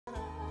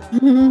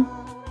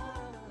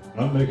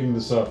I'm making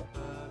this up.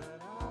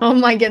 Oh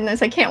my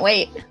goodness, I can't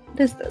wait. What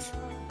is this?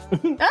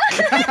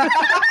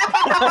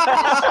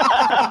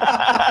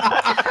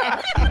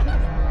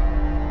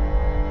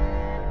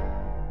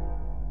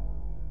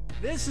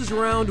 This is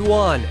round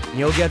 1.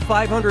 You'll get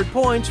 500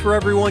 points for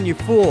everyone you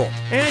fool.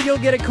 And you'll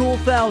get a cool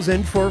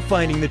 1,000 for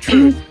finding the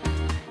truth.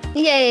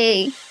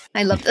 Yay!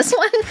 I love this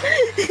one.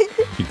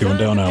 Keep going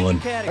down, Alan.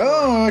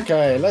 Oh,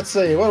 okay. Let's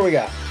see. What do we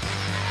got?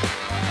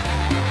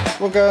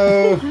 We'll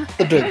go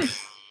the Duke.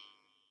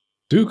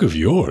 Duke of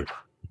York.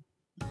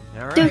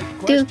 All right,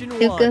 Duke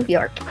of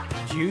York.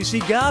 Juicy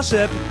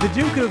gossip. The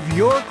Duke of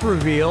York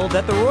revealed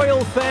that the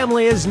royal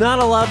family is not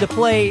allowed to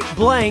play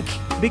blank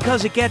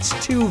because it gets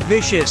too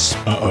vicious.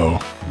 Uh-oh.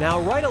 Now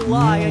write a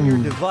lie on your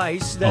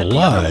device that the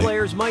other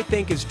players might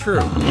think is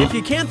true. If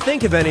you can't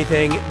think of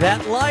anything,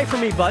 that Lie For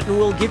Me button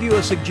will give you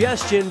a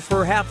suggestion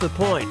for half the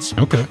points.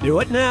 Okay. Do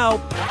it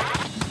now.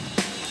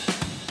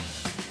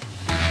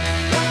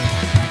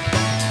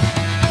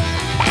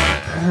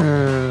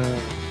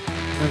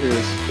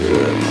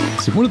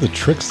 See, one of the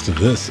tricks to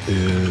this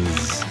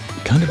is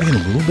kind of being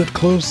a little bit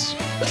close.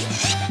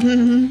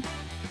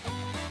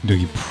 Do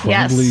you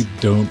probably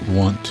don't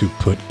want to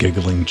put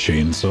giggling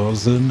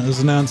chainsaws in as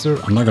an answer?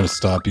 I'm not going to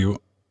stop you,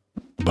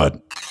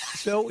 but...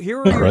 So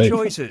here are your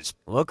choices.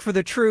 Look for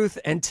the truth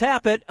and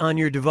tap it on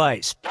your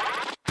device.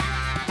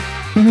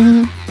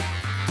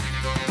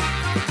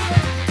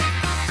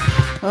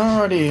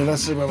 Alrighty,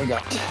 let's see what we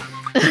got.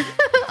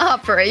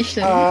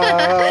 Operation.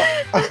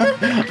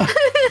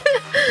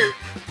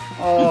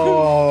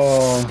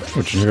 Oh.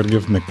 What, you're going to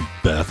give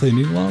Macbeth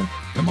any love?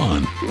 Come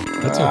on.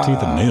 That's our teeth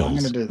and nails. I'm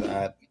going to do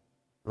that.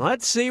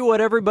 Let's see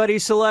what everybody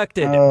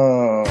selected.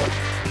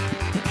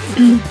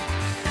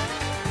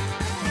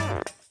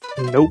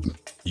 Nope.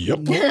 Yep.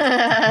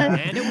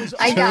 And it was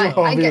I got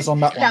on that one.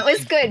 That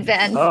was good,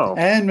 Ben. Oh.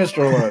 And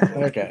Mr. Wood.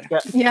 Okay.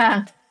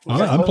 Yeah.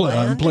 I'm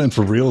playing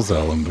for reals,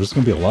 Alan. There's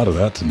going to be a lot of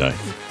that tonight.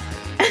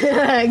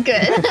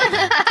 Good.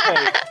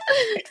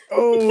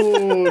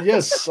 Oh,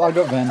 yes, I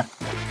got Ben.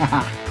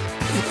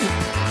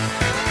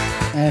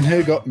 And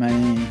who got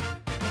me?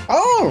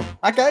 Oh,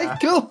 okay,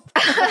 cool.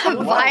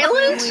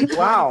 Violent?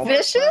 Wow. the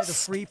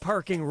Vicious? free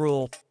parking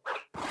rule.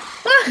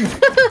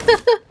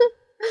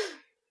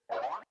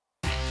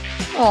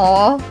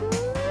 Aw.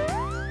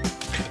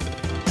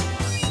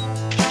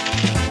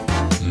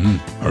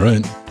 All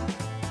right.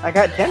 I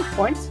got 10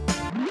 points.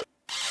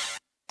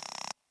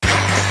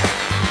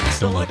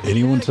 Don't let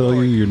anyone tell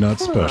you you're not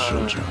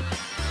special, John.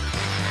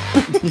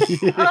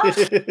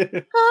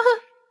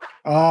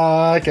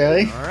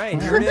 Okay. All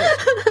right, here it is.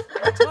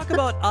 Talk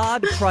about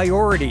odd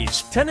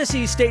priorities.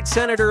 Tennessee State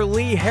Senator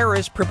Lee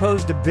Harris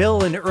proposed a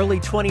bill in early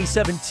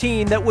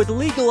 2017 that would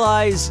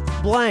legalize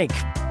blank.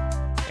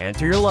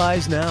 Enter your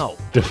lies now.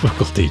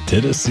 Difficulty,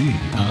 Tennessee.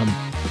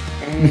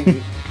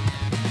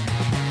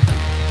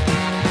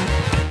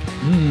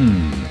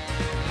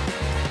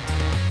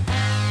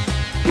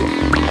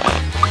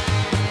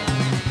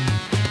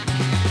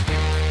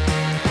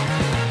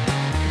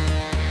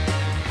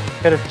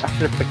 I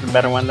should have picked a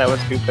better one. That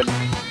was stupid.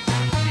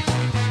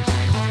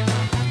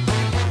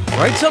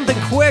 Write something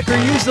quick or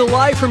use the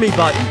Lie For Me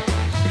button.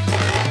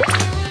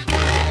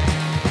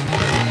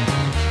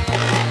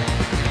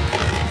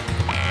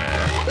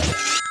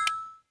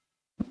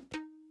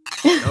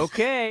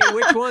 Okay,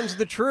 which one's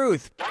the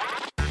truth?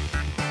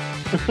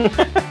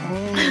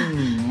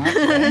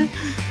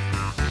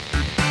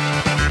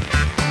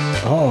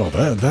 Oh,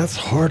 that's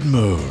hard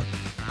mode.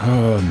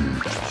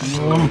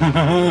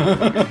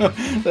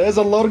 There's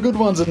a lot of good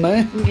ones in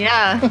there.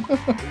 Yeah.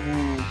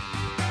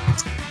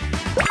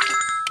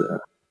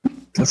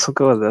 Guess we'll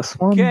go with this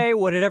one. Okay,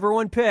 what did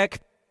everyone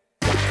pick?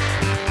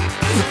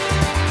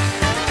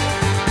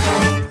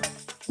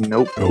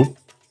 Nope. Nope.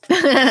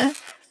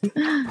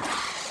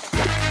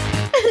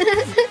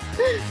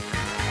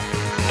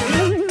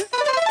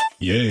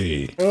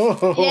 Yay.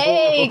 Oh.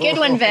 Yay, good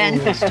one, Ben.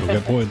 Still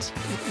got points.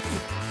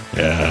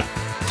 Yeah.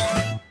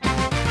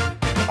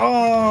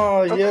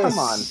 Oh, yes. Come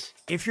on.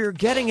 If you're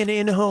getting an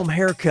in-home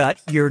haircut,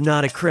 you're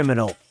not a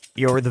criminal.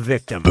 You're the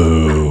victim.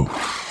 Boo.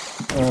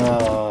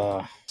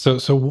 Uh,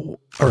 So,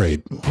 all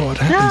right. What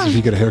happens if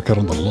you get a haircut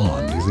on the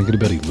lawn? Do you think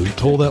anybody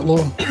loophole that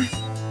law?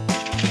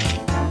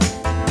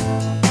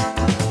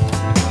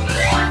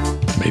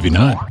 Maybe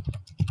not.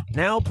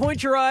 Now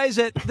point your eyes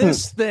at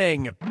this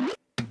thing.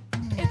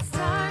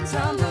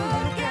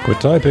 Quit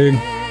typing.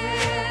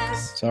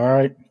 it's all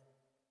right.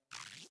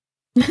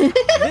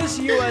 This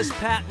U.S.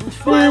 patent,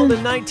 filed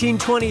in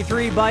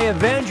 1923 by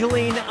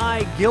Evangeline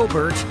I.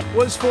 Gilbert,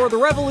 was for the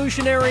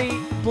revolutionary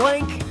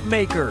blank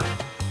maker.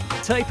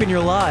 Type in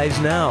your lies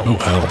now. Oh,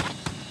 hell.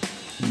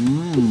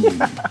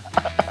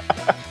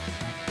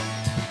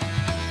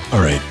 All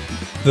right.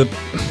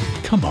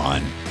 Come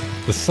on.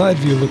 The side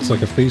view looks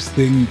like a face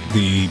thing.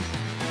 The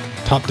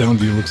top-down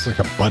view looks like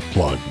a butt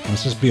plug.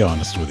 Let's just be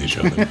honest with each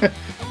other.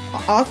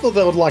 I thought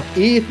they would like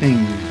ear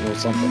things or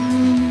something.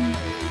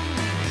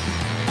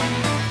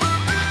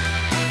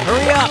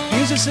 Hurry up.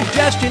 Use a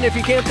suggestion if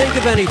you can't think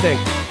of anything.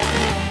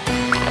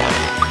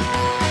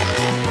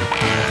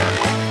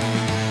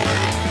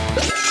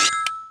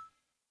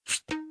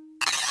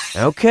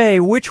 Okay,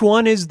 which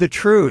one is the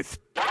truth?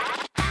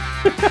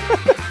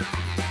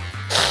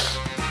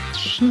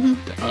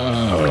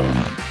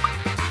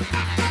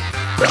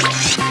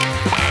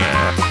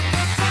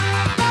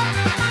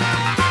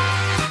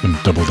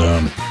 Double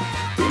down.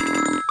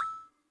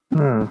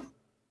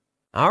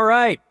 All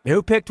right,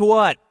 who picked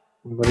what?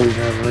 What do you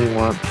really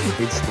want?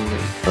 Needs to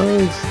make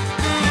those.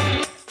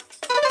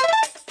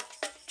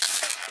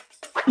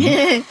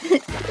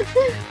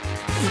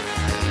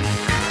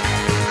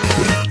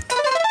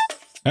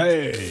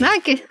 Hey!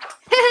 Not good.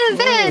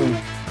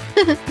 Ben.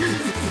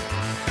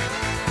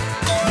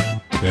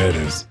 There it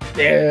is.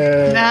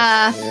 Yeah.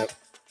 Nah. Yep.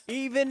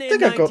 Even I in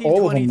think I've got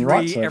all of them 1923,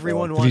 right so far.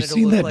 everyone Have you wanted to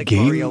seen look that like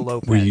game Mario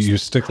Lopez. where you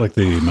stick like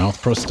the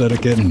mouth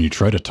prosthetic in and you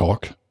try to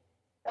talk?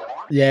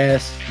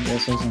 Yes.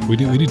 Yes. We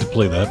need to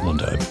play that one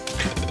time.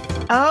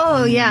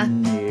 Oh, yeah.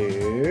 No.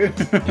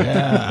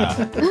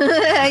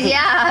 Yeah.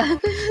 Yeah.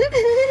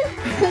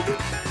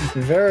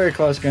 Very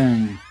close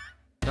game.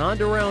 On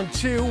to round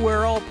 2,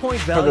 where all point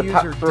the values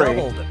top are three.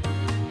 doubled.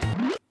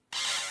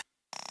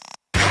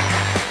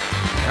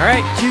 All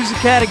right, choose a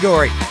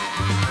category.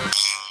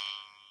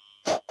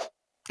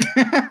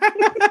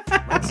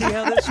 Let's see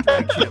how this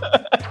strikes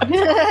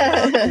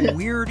you.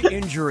 Weird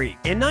injury.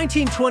 In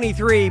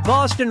 1923,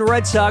 Boston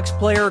Red Sox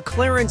player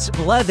Clarence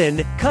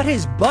Blevin cut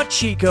his butt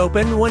cheek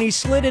open when he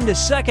slid into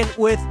second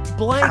with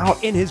blank Ow.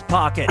 in his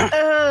pocket.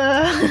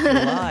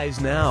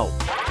 Lies now.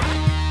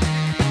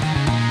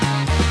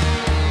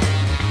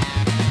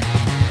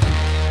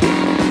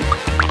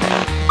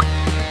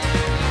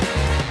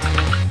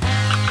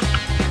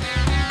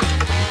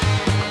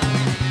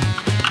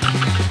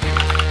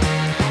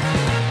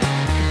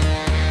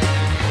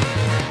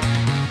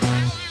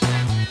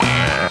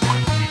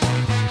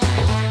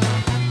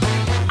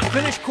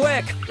 Finish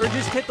quick, or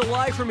just hit the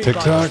lie for me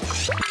button. TikTok.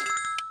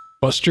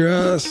 Bust your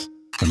ass.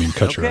 I mean,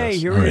 cut your ass. Okay,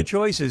 here All are your right.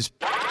 choices.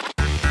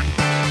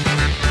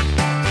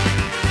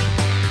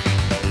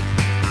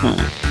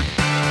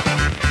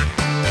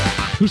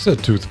 Who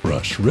said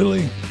toothbrush?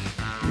 Really?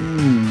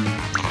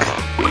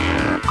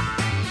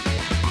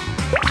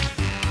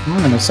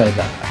 I'm gonna say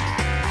that.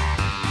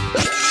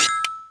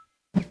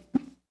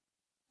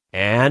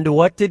 And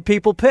what did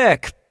people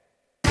pick?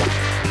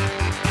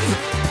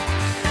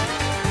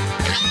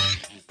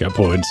 Got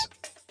points.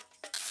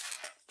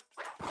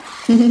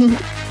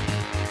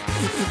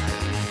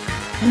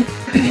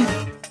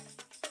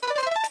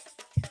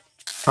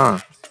 Huh.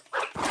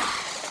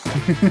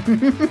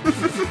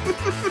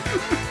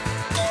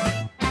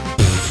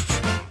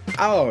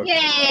 Oh. Yay.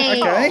 Okay.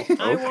 I wanted Okay.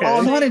 to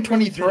Oh, say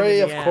 1923,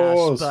 in of the ass,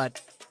 course.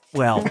 But,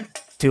 well,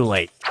 too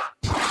late.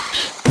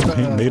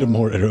 Made him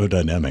more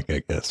aerodynamic,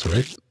 I guess,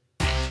 right?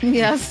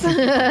 Yes.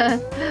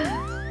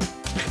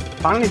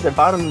 Finally, the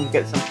bottom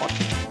gets some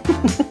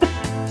points.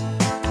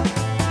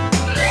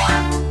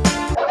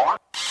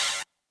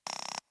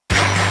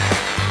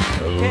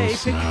 Okay, pick a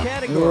snap.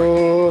 category.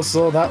 Oh,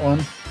 saw that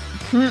one.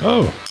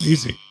 Oh,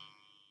 easy.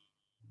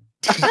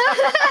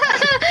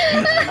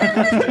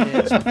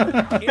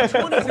 In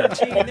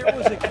 2013, there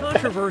was a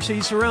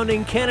controversy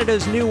surrounding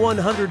Canada's new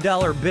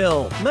 $100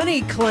 bill.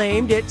 Many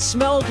claimed it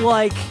smelled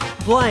like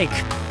blank.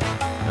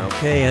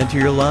 Okay, enter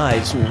your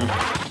lies.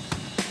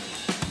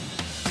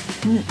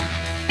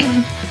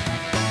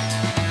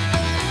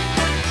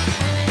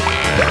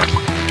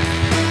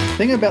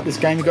 Thing about this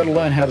game, you got to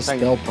learn how to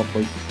spell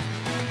properly.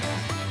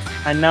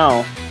 I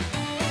know.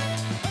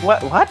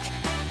 What?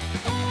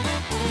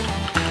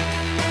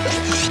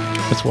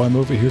 That's why I'm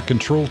over here.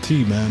 Control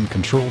T, man.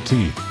 Control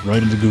T.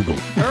 Right into Google.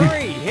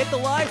 Hurry, hit the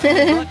live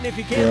button if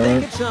you can't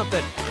think of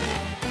something.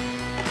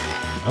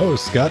 Oh,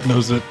 Scott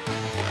knows it.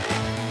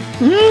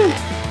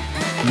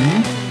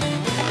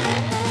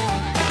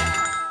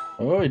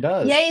 Oh, he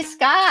does. Yay,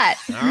 Scott.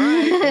 All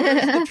right,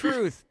 where's the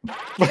truth?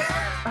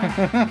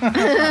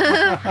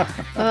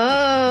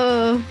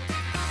 Oh.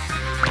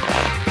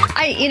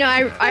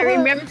 I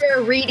remember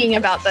reading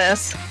about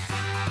this.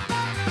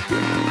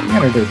 I'm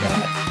gonna do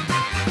that.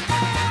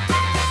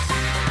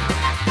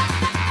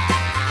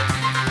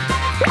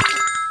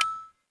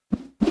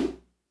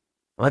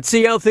 Let's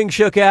see how things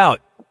shook out.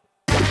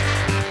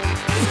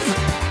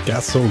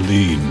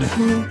 Gasoline.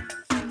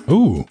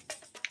 Ooh.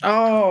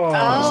 Oh.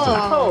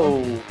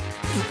 Oh.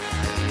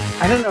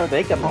 I didn't know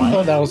they could I thought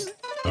lie. that was.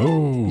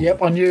 Oh.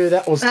 Yep, I knew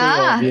that was too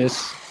Ah.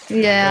 obvious.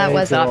 Yeah, it Way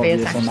was too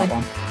obvious, on that actually.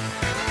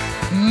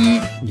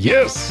 one.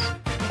 Yes.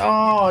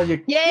 Oh,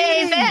 you.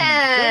 Yay,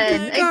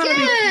 Ben! The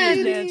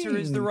Again! answer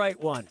is the right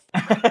one.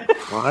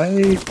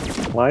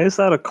 Why is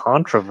that a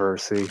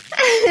controversy?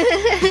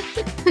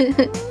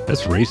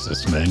 That's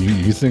racist, man.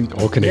 You think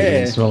all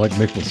Canadians Yeah. smell like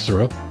maple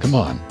syrup? Come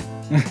on.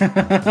 Yeah,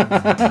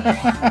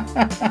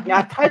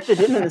 I typed it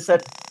in and it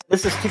said,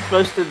 this is too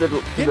close to the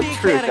Give me a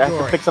truth. I have to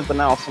category. pick something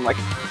else. I'm like,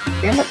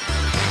 damn it.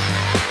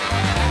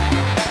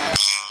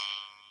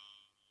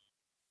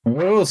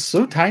 Oh,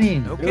 so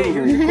tiny. Okay,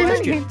 here's your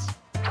questions.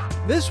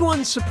 This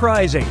one's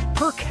surprising.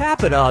 Per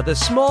capita, the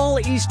small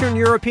Eastern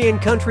European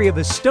country of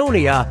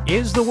Estonia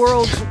is the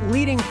world's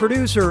leading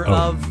producer Oh,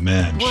 of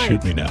man. blank.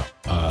 Shoot me now.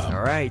 All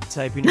All right,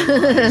 typing your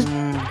lies.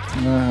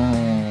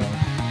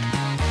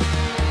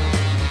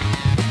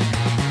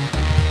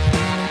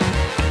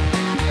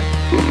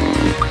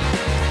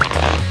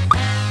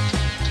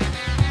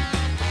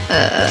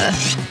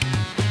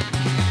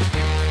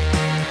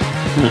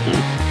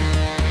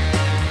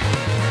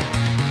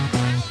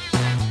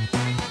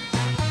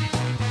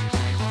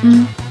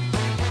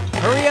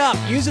 Hurry up!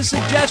 Use a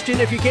suggestion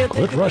if you can't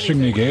think Quit of rushing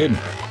me, Gabe.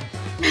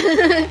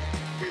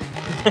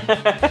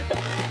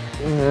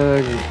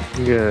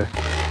 Yeah.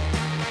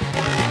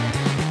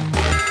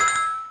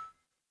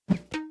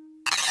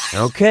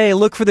 Okay,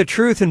 look for the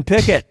truth and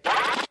pick it.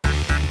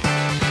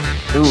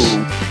 Ooh.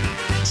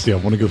 See, I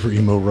want to go for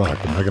emo rock.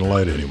 I'm not gonna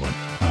lie to anyone.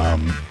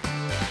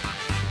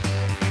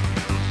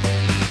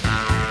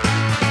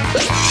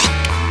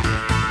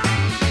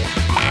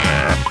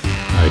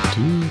 I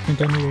do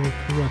think I know the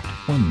correct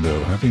one,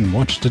 though, having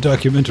watched a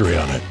documentary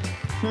on it.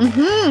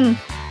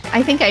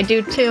 I think I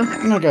do too.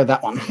 I'm gonna go with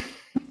that one.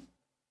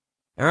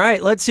 All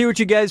right, let's see what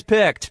you guys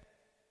picked.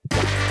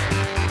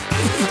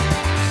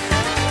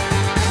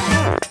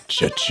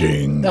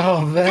 Cha-ching.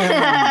 Oh,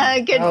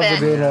 man. Good That was a Ben.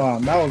 good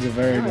one. That was a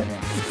very good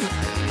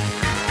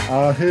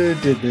one. Who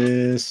did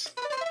this?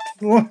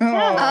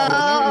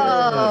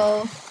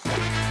 Oh.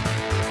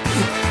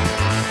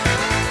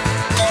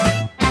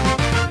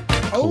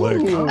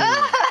 Click. Oh.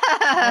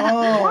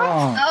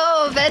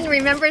 Oh, Ben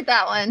remembered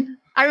that one.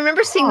 I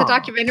remember seeing the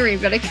documentary,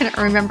 but I can't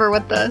remember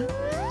what the...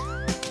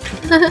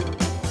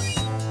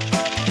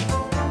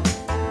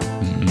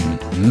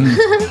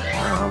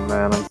 Oh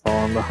man, I'm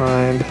falling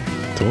behind.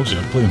 Told you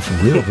I'm playing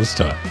for real this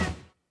time.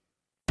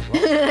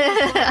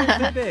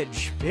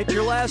 Fibbage. It's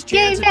your last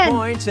chance Yay, at Ben.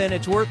 points, and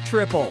it's worth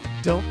triple.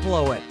 Don't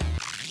blow it.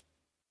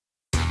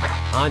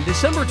 On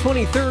December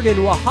 23rd in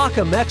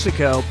Oaxaca,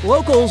 Mexico,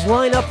 locals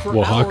line up for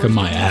Oaxaca hours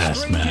my to view ass,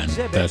 strange man.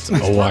 exhibits That's as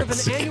part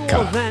of an annual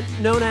Oaxaca. event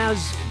known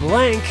as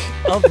Blank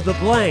of the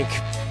Blank.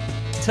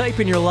 Type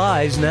in your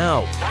lies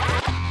now.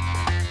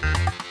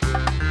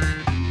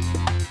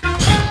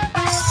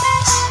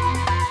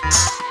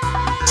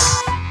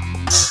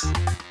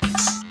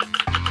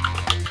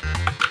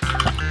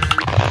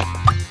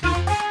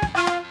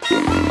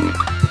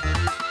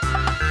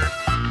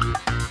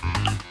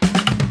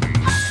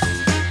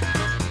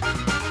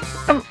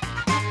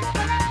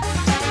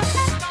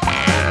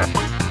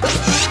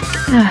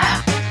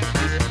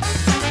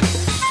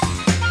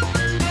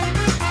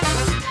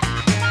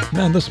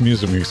 Man, this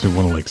music makes me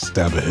want to, like,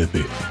 stab a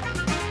hippie.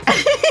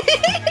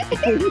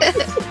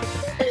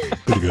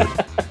 Pretty good.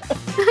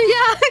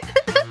 Yeah.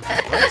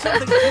 Learn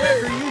something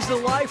quick or use the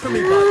lie for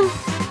me button.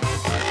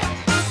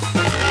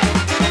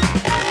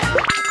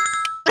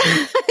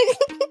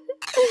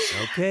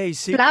 Okay,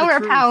 seek the Flower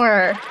truth.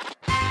 power.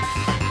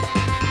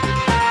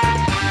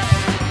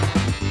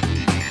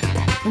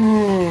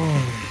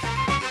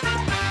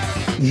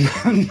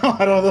 No,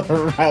 I don't know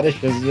the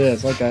radish is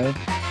this. Okay.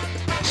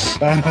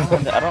 I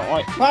don't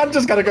like. I'm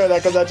just gonna go there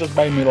because that just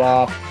made me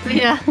laugh.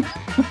 Yeah.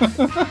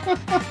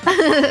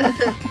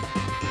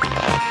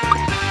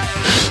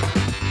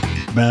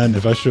 Man,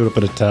 if I showed up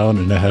at a town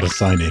and I had a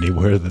sign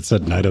anywhere that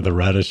said Night of the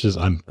Radishes,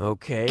 I'm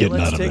Okay, Getting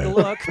let's out of take a there.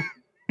 look.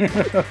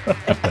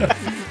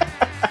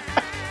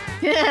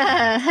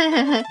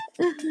 Yeah.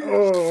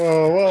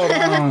 Oh, well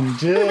done,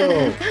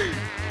 Jill.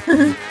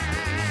 oh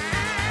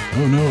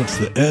no, it's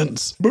the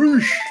Ents.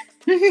 Boosh.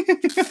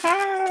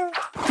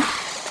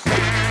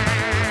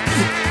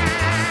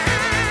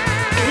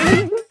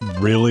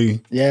 Really?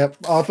 Yep,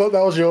 I thought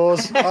that was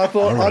yours. I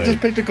thought All I right. just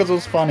picked it because it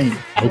was funny.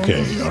 Okay,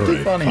 It's just all too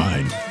right, funny.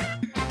 fine.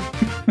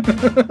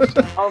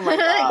 Oh my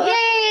god.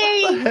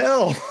 Yay!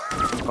 Hell.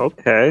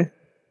 Okay.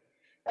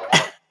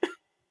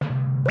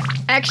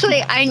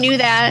 Actually, I knew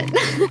that.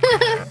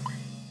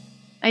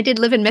 I did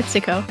live in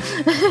Mexico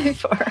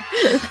before.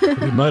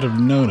 You might have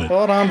known it.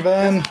 Hold on,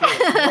 Ben.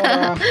 Hold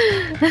on.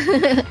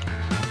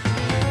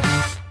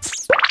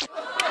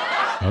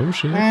 Oh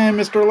shit! Hey,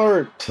 Mr.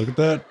 Alert. Look at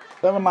that.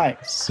 7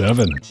 nights.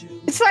 7.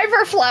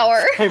 Cyber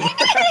flower. Matthew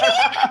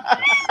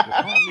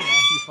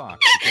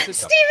Fox, because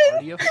it's a Steven!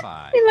 party of 5.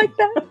 I like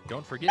that.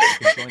 Don't forget you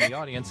can join the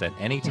audience at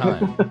any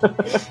time.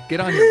 Get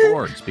on your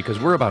boards because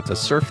we're about to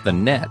surf the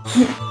net.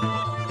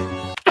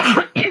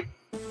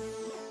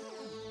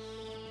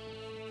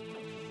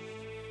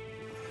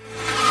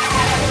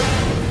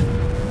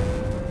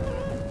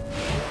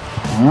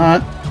 All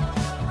right.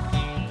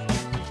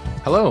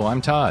 Hello,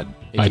 I'm Todd.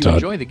 If Hi, you Todd.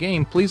 enjoy the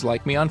game, please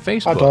like me on Hi,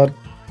 Facebook Todd.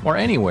 or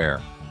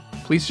anywhere.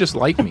 Please just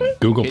like me.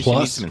 Google in case you need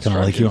Plus. some Kinda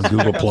like you on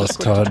instructions. Google Check out Plus, this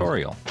quick Todd.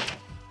 Tutorial.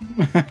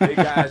 Hey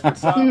guys,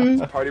 what's up?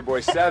 It's Party Boy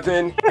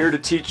 7 here to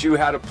teach you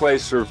how to play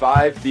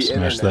Survive the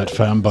Smash Internet. that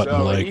fan button so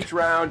in like. each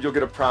round, you'll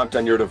get a prompt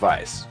on your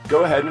device.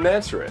 Go ahead and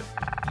answer it.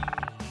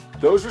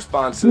 Those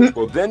responses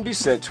will then be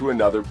sent to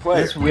another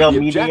player. This real the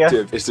media?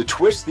 objective is to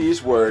twist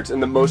these words in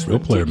the most Real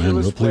player, man.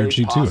 ridiculous Real player way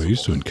G2. I possible.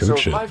 used to encode So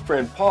shit. if my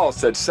friend Paul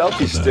said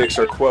selfie sticks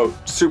are, quote,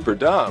 super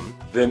dumb,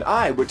 then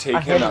I would take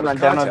I him hate out when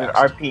of I downloaded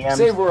context. RPMs.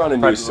 Say we're on a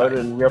tried news to load site. it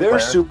in real They're player.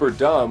 super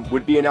dumb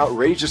would be an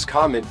outrageous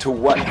comment to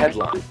what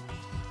headline?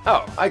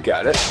 Oh, I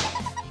got it.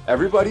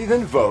 Everybody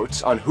then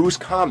votes on whose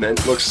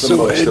comment looks the So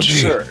most edgy.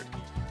 absurd.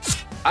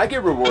 I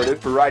get rewarded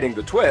for writing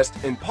the twist,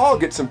 and Paul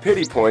gets some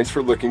pity points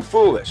for looking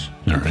foolish.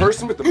 All The right.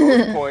 person with the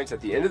most points at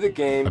the end of the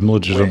game I'm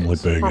legitimately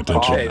wins. paying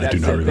attention. Okay, I do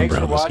that's not it. remember Thanks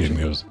how for this game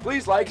watching. goes.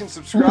 Please like and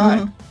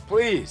subscribe.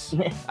 Please.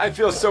 I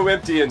feel so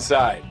empty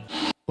inside.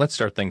 Let's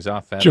start things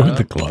off at Join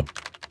the club.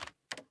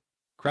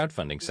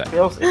 crowdfunding segment.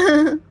 Feels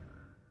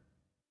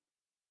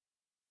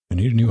I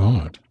need a new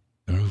heart.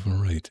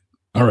 Overrated.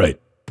 All right.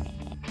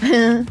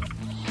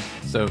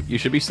 So you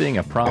should be seeing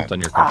a prompt on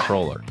your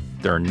controller.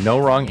 There are no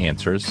wrong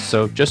answers,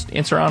 so just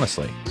answer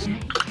honestly.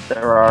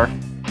 there are.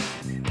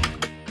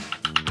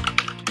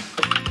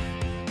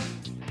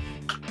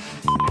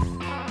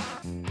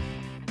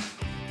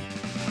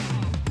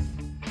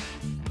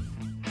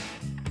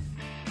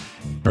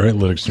 All right,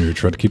 Linux Nerd,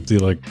 try to keep the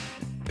like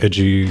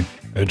edgy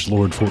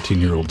edgelord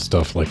 14-year-old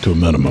stuff like to a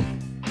minimum.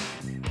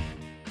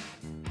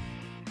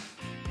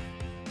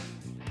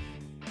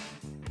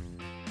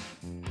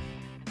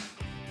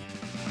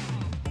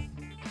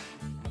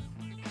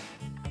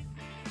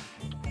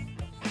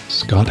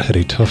 Scott had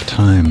a tough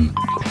time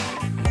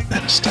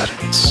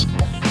anesthetics.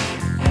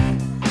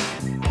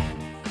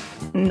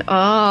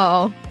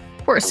 Oh,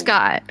 poor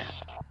Scott.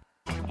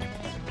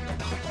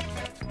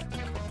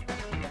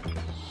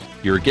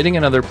 You're getting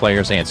another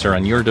player's answer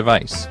on your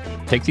device.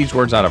 Take these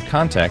words out of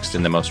context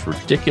in the most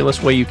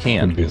ridiculous way you Would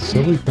can. be a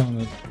silly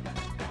comment.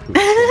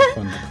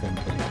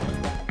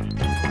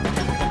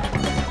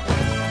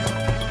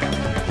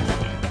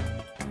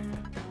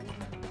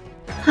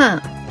 Huh.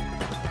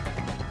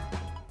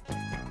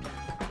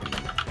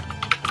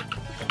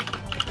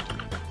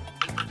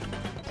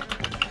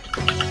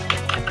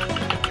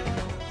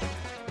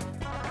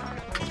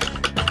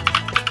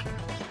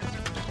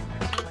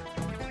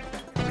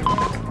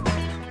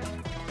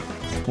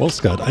 Well,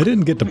 Scott, I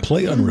didn't get to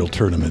play Unreal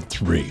Tournament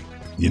 3.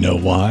 You know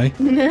why?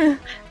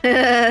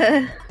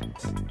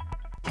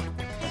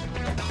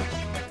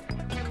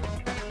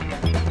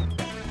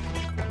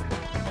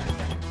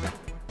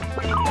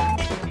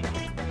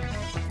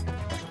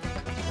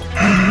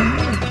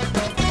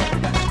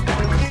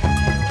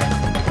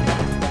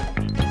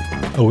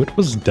 Oh, it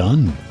was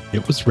done.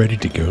 It was ready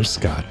to go,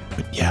 Scott.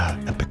 But yeah,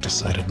 Epic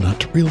decided not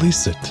to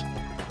release it.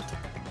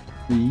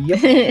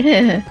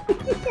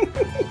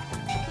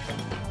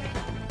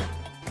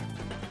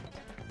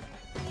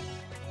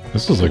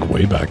 This was like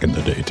way back in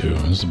the day, too.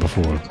 This is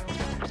before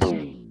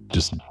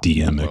just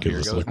DMic. It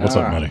was like, what's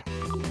up, buddy?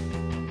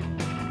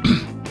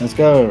 Let's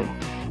go.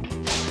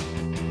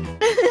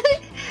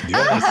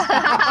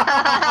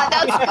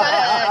 That's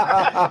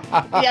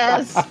good.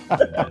 Yes.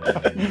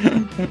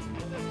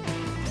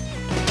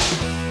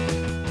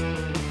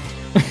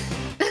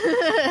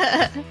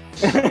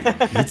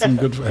 Get some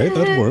good. Hey,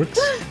 that works.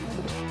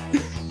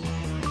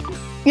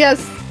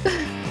 Yes.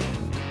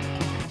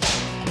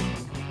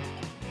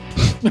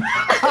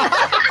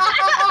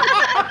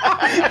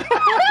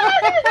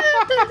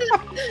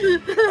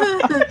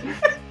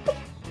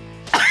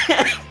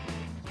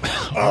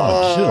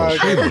 Oh, chill.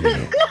 Shame on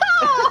you.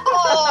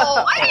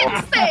 Oh, I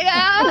didn't say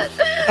that.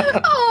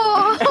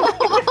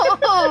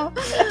 Oh.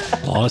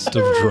 Lost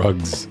of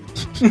drugs.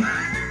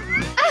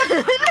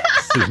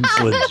 Seems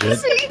legit.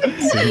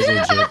 Seems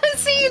legit.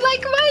 See,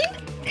 like my.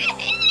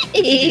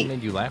 It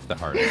made you laugh the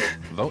hardest.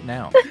 Vote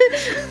now.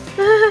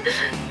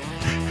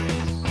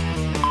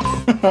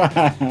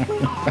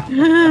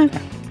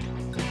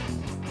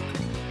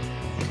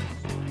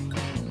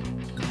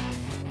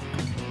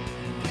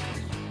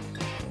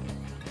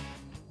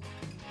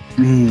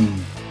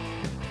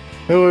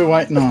 Who are we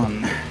waiting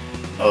on?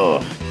 Oh.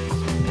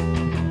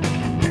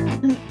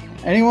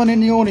 Anyone in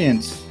the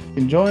audience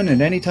can join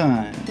at any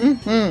time.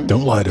 Mm-hmm.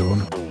 Don't lie to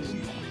him.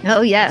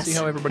 Oh, yes. See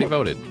how everybody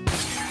voted.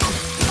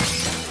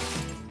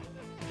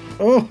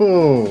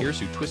 Oh. Here's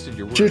who twisted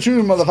your words. Choo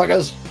choo,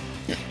 motherfuckers.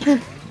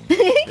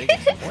 They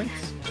get some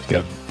points.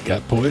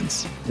 Got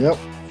points? Yep.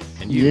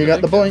 And You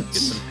got the victim, points.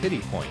 Get some pity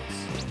points.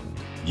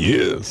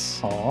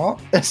 Yes. Aw.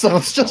 So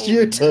it's just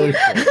you two.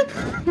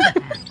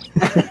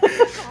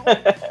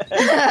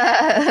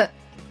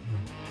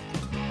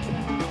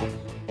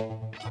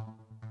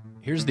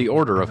 Here's the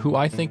order of who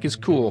I think is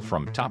cool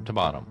from top to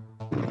bottom.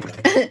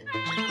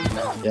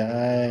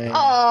 Yay.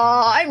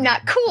 Oh, I'm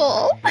not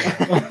cool.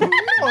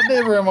 Oh,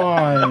 never am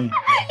I.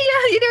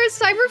 Yeah, you're a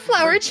cyber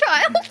flower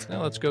child.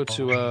 Now let's go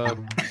to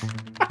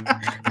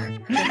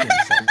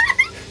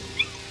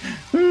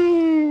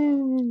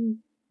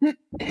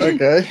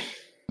Okay.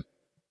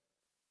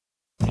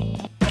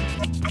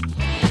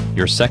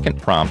 your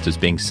second prompt is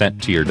being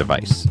sent to your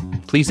device.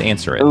 Please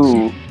answer it.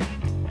 Ooh.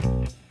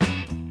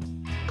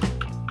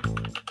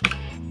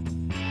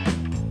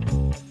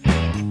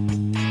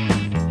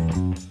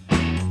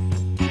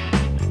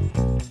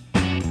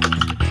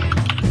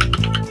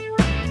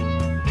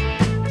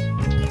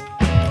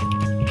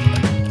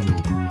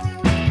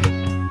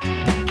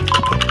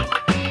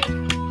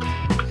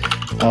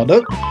 I'll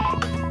do.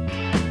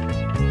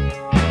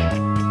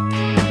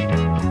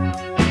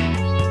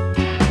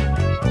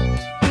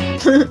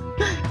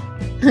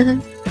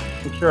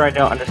 I'm sure I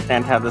don't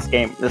understand how this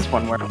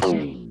one works.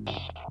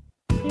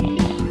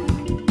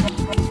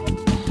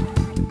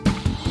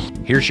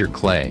 Here's your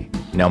clay.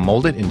 Now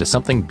mold it into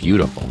something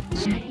beautiful.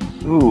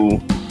 Ooh.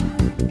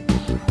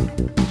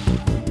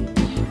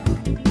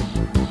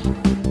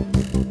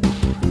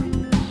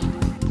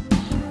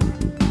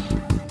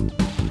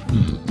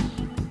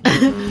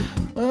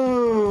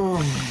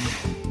 Oh.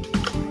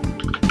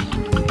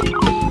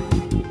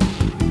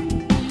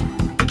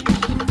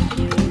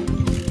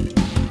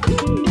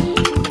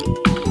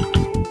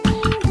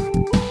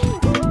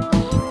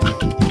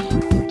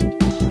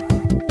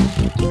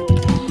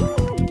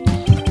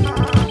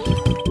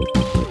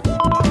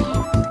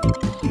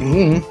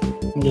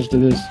 I'll just do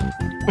this.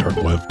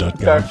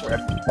 Darkweb.gov.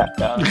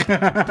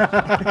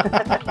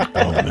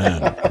 Oh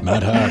man,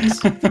 Mad Hacks.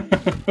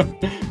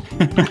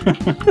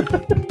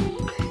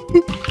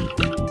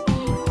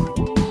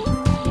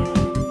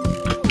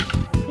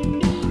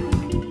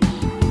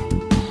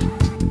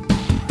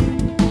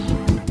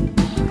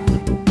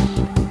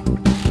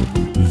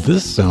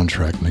 This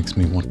soundtrack makes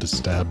me want to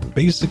stab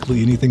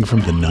basically anything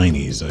from the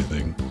 90s, I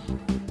think.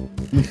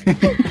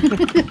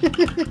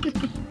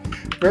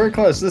 Very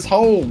close. This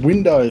whole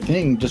window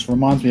thing just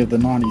reminds me of the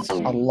 90s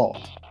a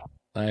lot.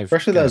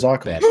 Especially those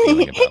icons. Bad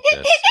feeling about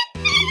this.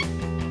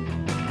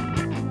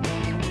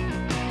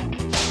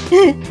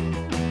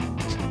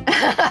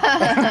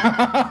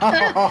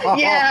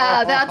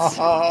 Yeah,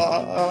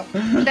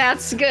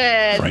 that's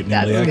good. Frighteningly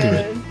That's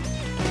accurate. good.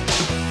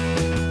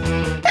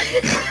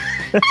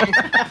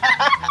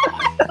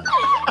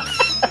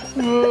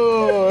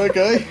 Oh,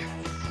 okay.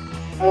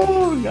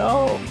 Oh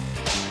no.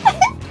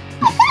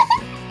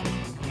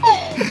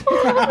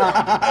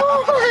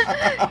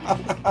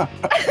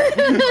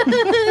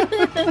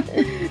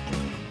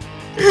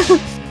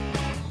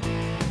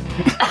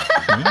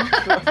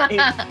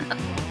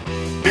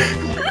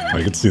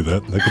 I could see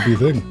that. That could be a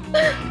thing.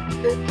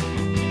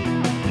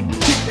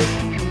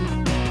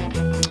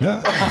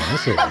 Yeah, I'll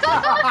see.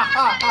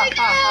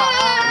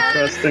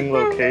 Interesting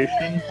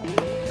location.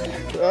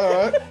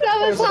 Alright. That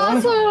was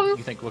awesome.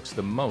 You think looks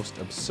the most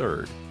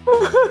absurd?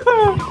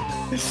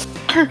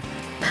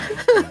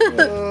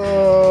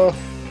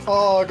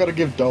 I gotta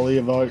give Dolly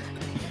a vote.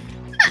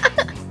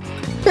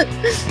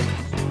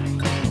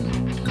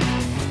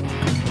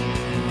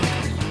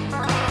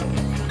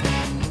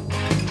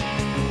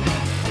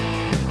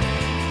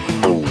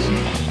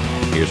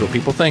 Here's what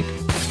people think.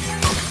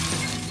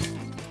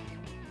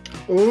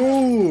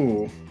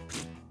 Ooh.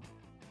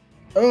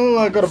 Oh,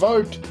 I got a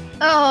vote. The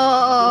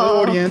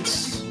Oh.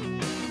 audience.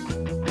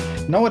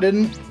 No, I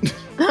didn't.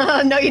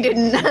 No, you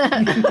didn't.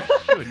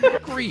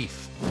 Good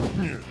grief.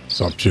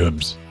 Sup,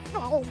 Chibs?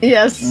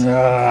 Yes. All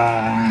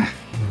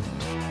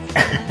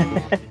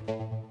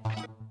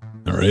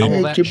right. How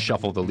will that Chib-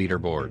 shuffle the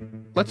leaderboard?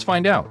 Let's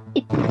find out.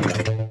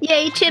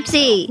 Yay,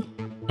 Chipsy.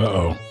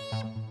 Uh-oh.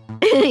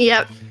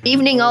 Yep.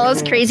 Evening, all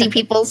those crazy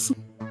peoples.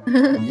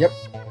 Yep.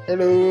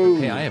 Hello.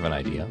 Hey, I have an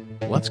idea.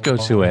 Let's go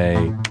to a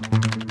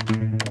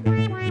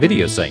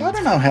video site. I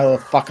don't know how to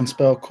fucking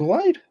spell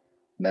Kool-Aid.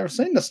 Never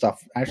seen this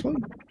stuff, actually.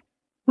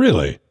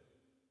 Really?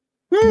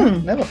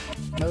 Never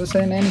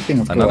seen anything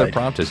of Another Kool-Aid.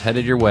 prompt is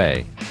headed your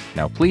way.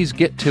 Now please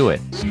get to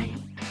it.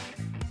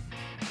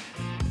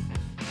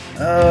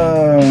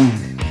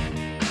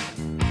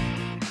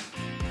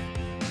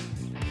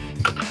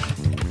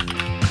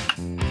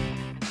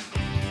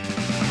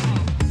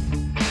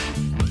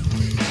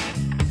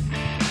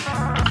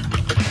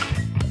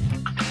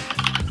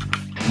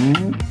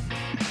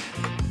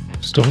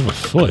 Still have a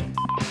foot.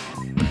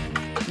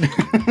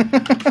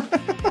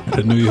 I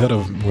didn't know you had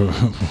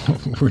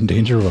were in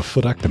danger of a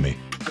footectomy.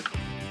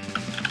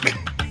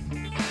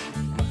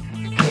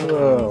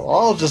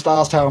 I'll just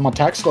ask how my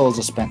tax dollars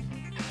are spent.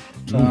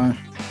 So, I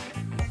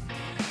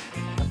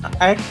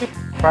actually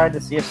tried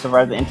to see if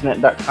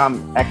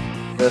survivetheinternet.com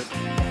actually exists.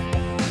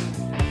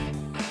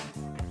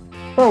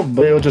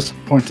 probably it'll just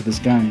point to this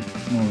game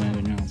more than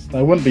anything else.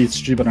 They wouldn't be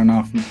stupid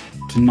enough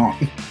to not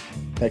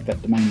take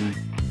that domain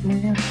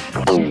name.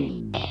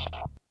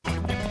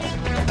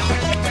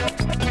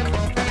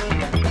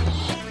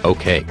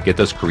 Okay, get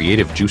those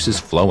creative juices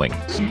flowing.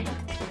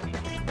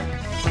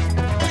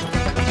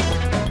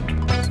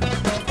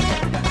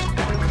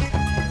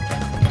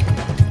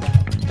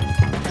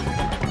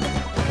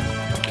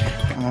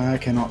 I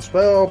cannot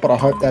spell, but I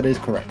hope that is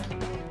correct.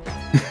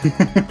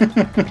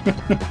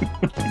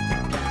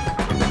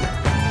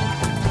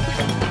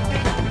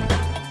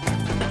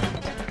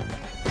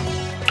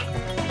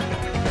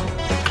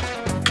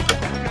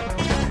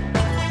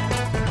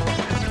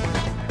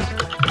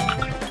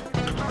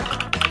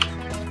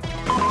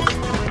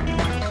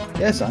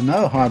 Yes, I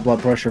know high blood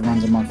pressure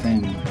runs in my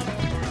family.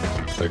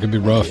 That could be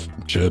rough,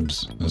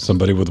 Chibs. As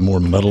somebody with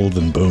more metal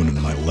than bone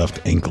in my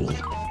left ankle.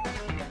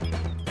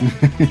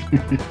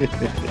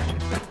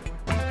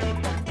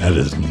 That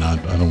is not.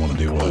 I don't want to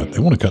deal with that. They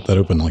want to cut that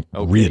open, like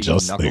Okay,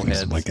 readjust you things.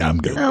 knuckleheads. Like I'm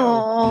good.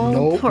 Oh,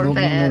 No, poor no,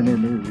 no, Van. no,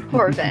 no, no.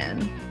 Poor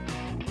Van.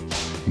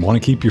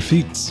 Want to keep your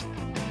feet.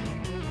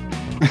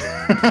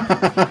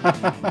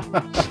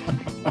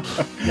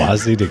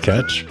 Was he to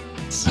catch?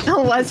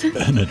 Oh, was it?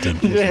 An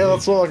attempt. Yeah,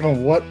 that's all like,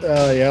 what?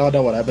 Yeah, I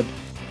know what happened.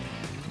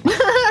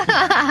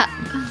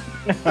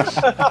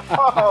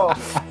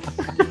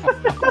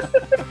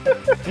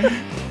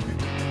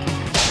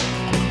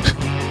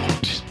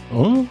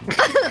 Oh,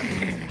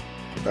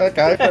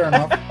 Okay, fair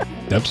enough.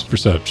 depth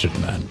perception,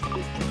 man.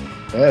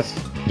 Yes.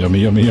 Yummy,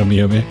 yummy, yummy,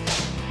 yummy.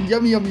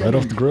 Yummy, yummy, Right yummy.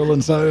 off the grill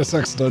inside a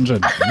sex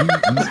dungeon. That's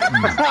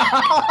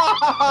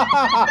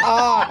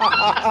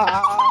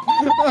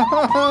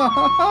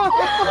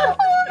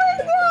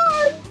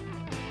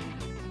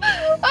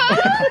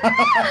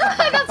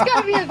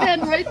gotta be a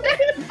Ben right there.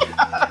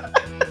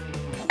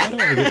 I don't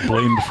want to get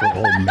blamed for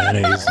all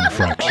mayonnaise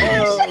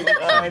infractions.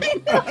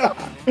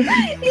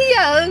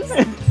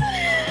 Yes.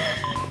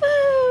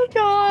 Oh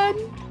God.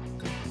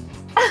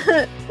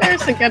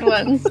 There's some good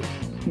ones.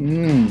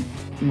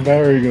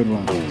 Very good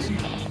one.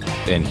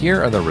 And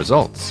here are the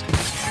results.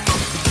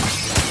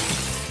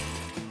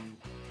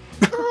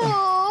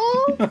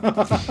 Oh. No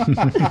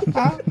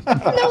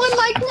one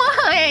like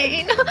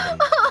mine.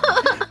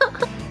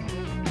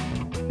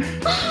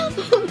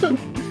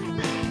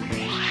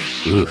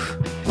 Oof.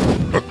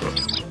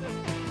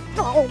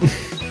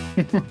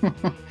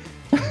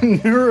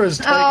 Nura's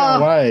taken Oh.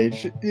 away.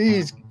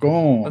 He's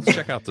gone. Let's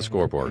check out the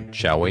scoreboard,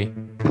 shall we?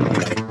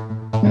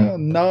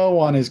 No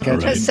one is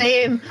catching. Right.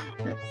 Same.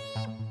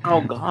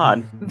 Oh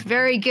God.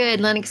 Very good,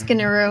 Lennox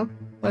Skinneroo.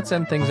 Let's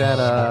end things at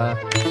a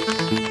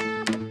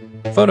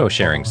photo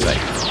sharing site.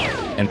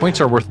 And points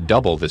are worth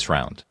double this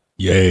round.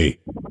 Yay.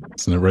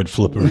 Isn't it right,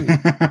 Flipper?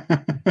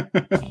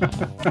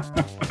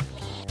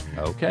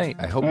 Okay,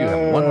 I hope you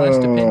have one last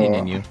opinion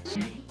in you.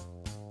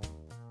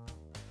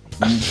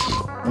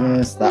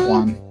 Yes, that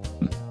one.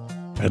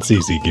 That's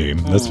easy game.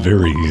 That's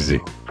very easy.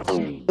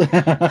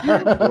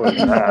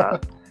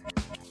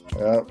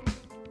 Yep.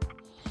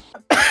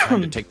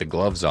 Time to take the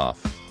gloves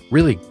off.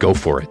 Really go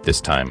for it this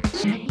time.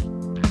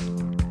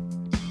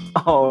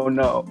 Oh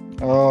no.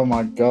 Oh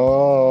my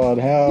God!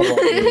 How do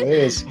I do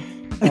this?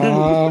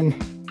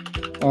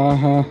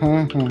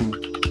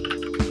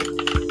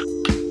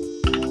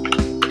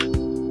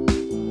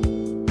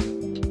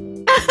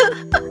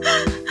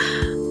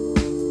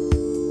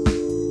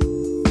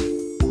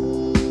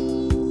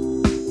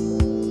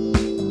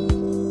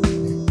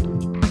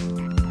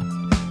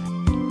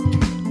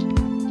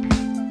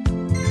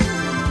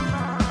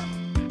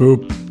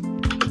 Boop.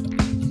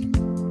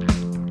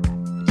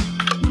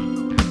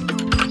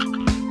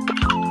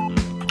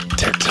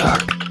 Tick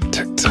tock.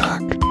 Tick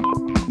tock.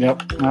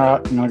 Yep. All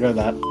right, I'm gonna go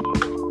that.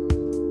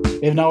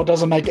 Even though it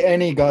doesn't make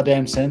any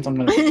goddamn sense, I'm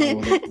gonna go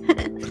with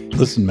it.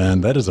 Listen,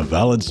 man, that is a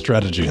valid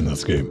strategy in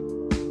this game.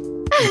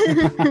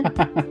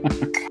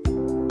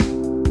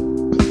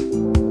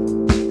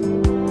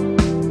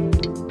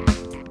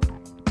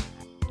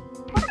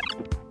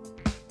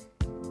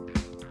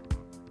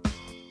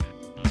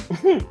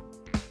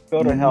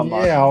 Go to hell,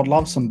 Mark. Yeah, I would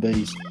love some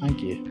bees.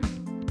 Thank you.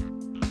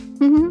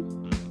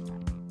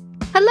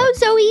 Hello,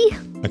 Zoe.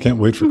 I can't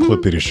wait for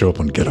Clippy to show up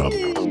on GitHub.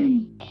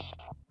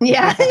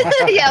 Yeah.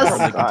 Hardly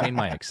Yes. contain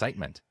my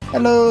excitement.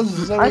 Hello,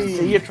 Zoe. I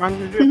see you're trying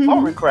to do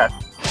apartment crap.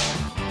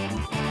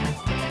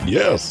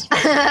 Yes.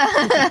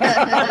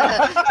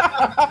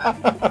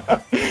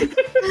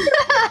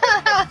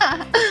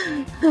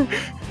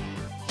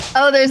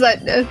 Oh, there's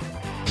that.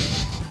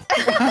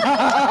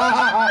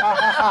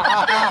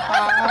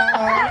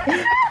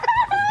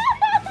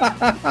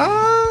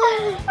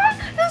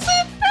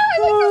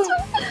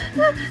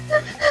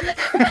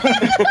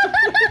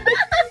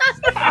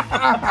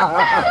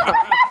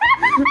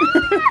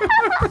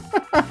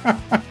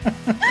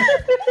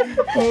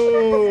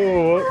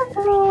 Oh.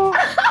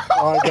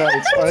 Okay,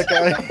 it's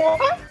okay.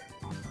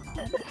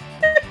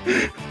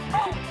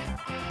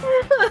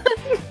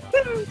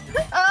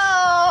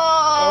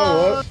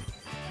 Oh.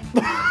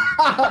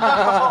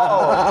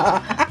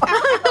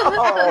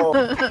 Oh.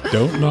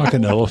 Don't knock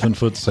an elephant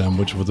foot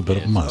sandwich with a bit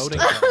of It's mustard.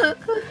 voting time.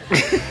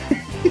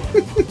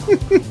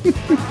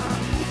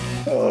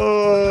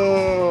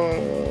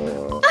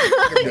 Oh.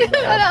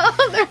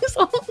 Oh, there's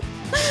all...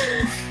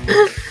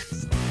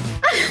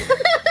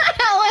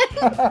 Alan.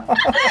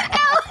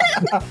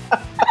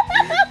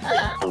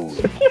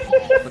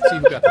 Let's see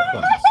who got the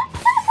points.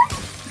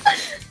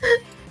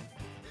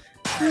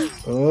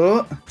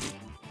 Oh.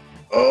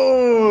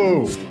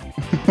 Oh.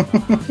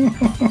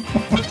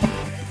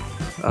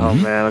 Oh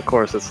man, of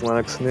course it's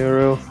Lennox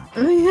Nuru.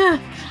 Yeah.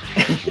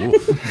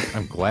 Oof,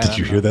 I'm glad. Did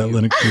you hear that,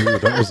 Linux?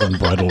 That was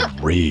unbridled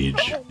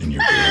rage in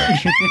your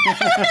direction.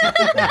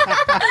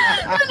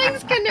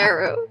 Lennox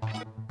Skinneroo.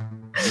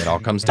 It all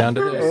comes down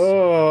to this.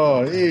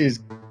 Oh, he's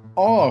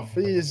off.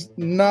 He's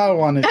no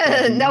one is.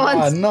 No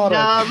one's. not No,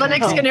 a-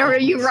 Lennox Skinneroo,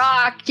 you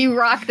rock. You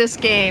rock this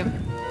game.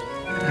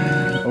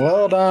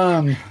 Well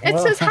done. It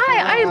Well says,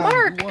 "Hi, I'm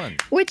Mark. You won.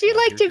 Would you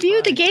like to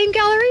view the game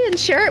gallery and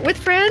share it with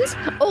friends?"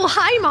 Oh,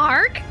 hi,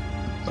 Mark.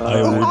 I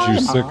award you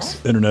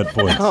 6 internet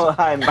points. Oh,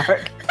 hi,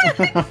 Mark.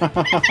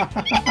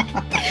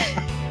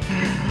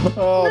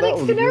 Oh, that Linux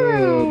was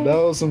Scenario. good. There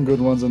was some good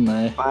ones in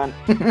there. Fine.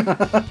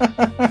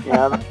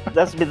 Yeah,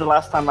 that's be the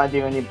last time I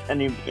do any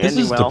This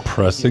is well.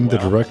 depressing. The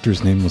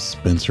director's name was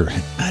Spencer.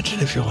 Imagine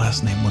if your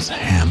last name was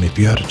Ham. If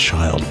you had a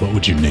child, what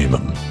would you name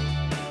him?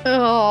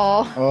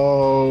 Oh.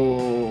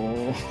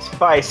 Oh.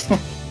 Spice.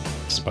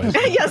 Spice.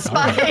 Yeah,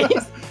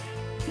 Spice.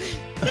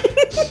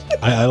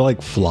 I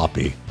like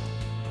Floppy.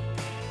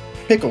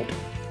 Pickle.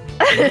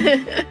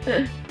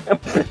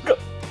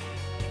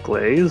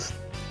 Glaze.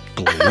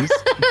 Glaze.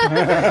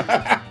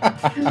 I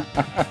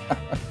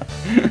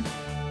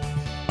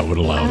would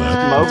allow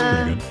that. That's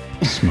pretty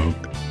good.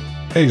 Smoked.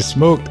 Hey,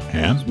 smoked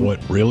ham? What,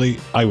 really?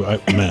 I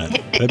man.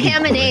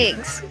 Ham and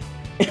eggs.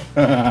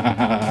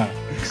 I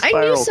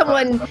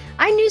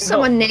knew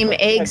someone named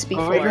Eggs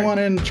before. Everyone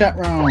in the chat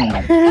room.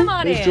 Come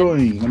on Please in.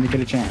 join when you get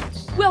a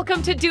chance.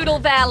 Welcome to Doodle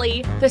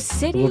Valley, the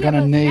city What of kind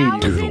of a name?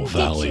 thousand Doodle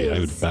Valley. I would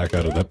ditches. back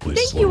out of that place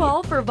Thank you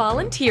all for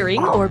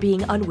volunteering or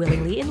being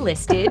unwillingly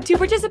enlisted to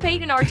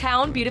participate in our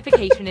town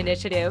beautification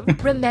initiative.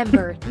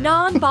 Remember,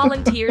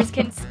 non-volunteers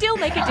can still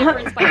make a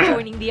difference by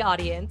joining the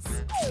audience.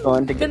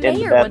 Going to The get into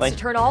mayor wants badly. to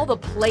turn all the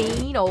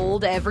plain,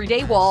 old,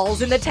 everyday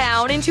walls in the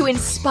town into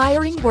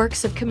inspiring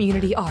works of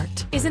community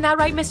art. Isn't that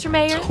right, Mr.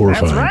 Mayor?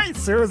 Horrifying. That's right,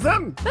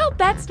 Susan. Well,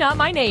 that's not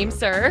my name,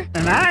 sir.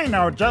 And I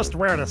know just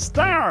where to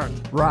start.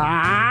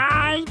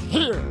 Right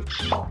here.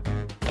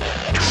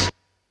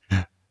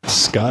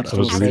 Scott, I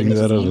was reading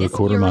that out of the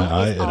corner of my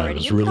eye, and I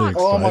was really excited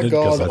Oh my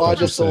because God, I thought I you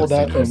just saw said,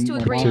 that you know, Supposed to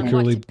agree on what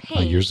particularly to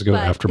paint, years ago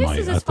but after this mine,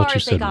 is I as far thought you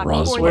as they said got before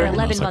Roswell, their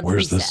and I was like, 11-month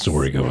where's this recess.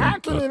 story going? How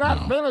can you But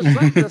not no. finish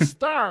at the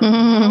start? You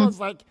know, it's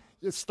like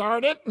you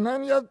start it and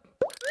then you.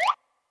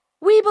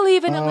 We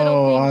believe in a little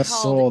Oh, thing I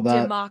saw called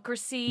that.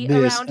 democracy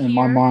This, around and here.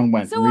 my mind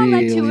went So I'll let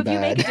two really of you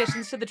make bad.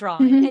 additions to the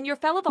drawing, and your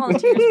fellow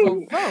volunteers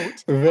will vote. on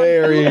who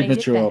Very made it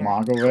mature, better.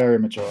 Marco. Very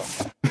mature.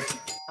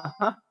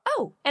 Uh-huh.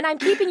 Oh, and I'm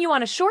keeping you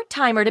on a short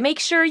timer to make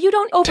sure you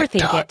don't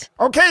overthink it.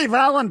 Okay,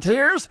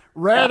 volunteers,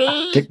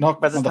 ready? Tick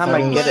knock. By the time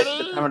I get it,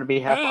 Ready? the time will be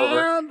half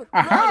over. And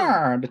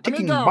Aha! The Let me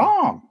ticking go.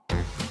 bomb.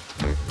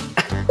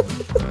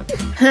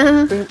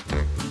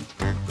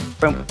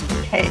 Boom.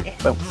 Hey.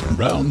 Boom.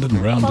 Round and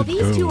round While it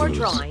these two are goes.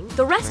 drawing,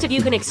 the rest of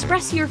you can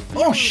express your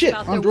feelings Oh, shit,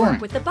 about I'm their drawing.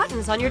 work with the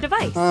buttons on your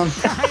device.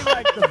 I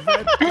like the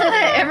veg.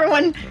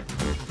 Everyone.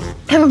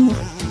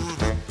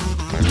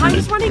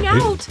 Time's running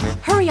out.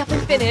 Hurry up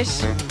and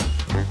finish.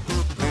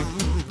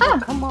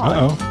 Come on.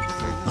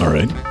 Uh-oh. All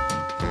right.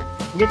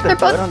 Get the They're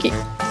vote both on- cute.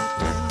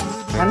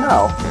 I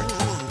know.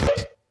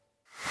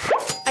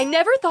 I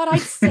never thought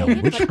I'd say Now,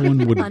 it, which but one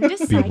I'm would an be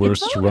undecided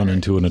worse to voter. run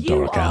into in a You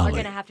dark all are alley?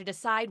 going to have to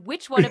decide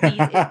which one of these is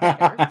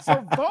better.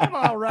 So vote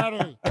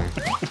already.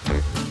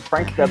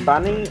 Frank the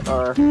Bunny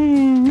or.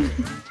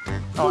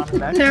 Oh, I'm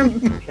back. They're-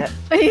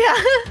 Yeah.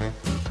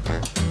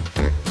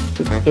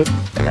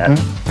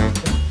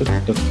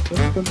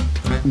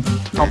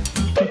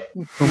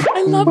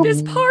 I love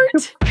this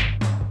part.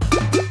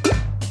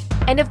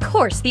 And of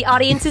course, the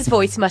audience's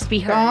voice must be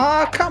heard.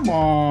 Ah, come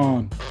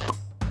on.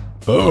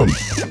 Boom.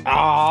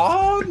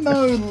 Oh,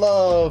 no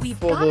love We've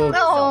for got the. our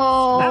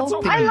Oh, That's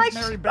okay, I like.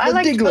 Mary I Beth.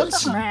 like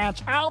Diglets.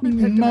 Match. I'll be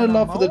picking No an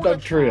love for the Doug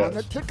emoticon Trios.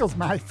 that tickles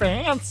my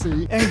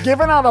fancy and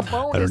giving out a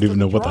bonus. I don't even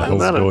know what the to hell's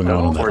Not a going on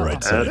on that billboard right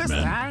ad. side, This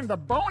man. time, the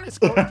bonus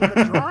goes to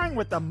the drawing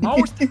with the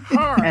most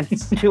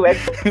hearts. And 2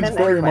 extra. It's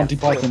very Monty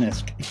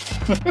Python-esque.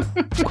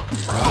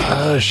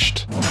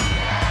 Crushed.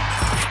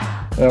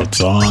 Yep,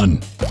 It's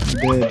on.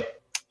 dead.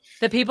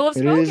 The people have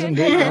It is spoken.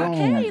 indeed.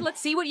 Okay,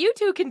 let's see what you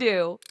two can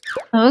do.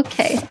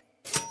 Okay.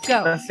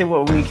 Go. Let's see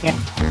what we can.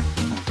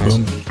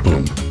 Boom,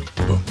 boom,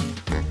 boom.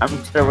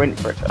 I'm still waiting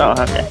for it. Oh,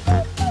 okay.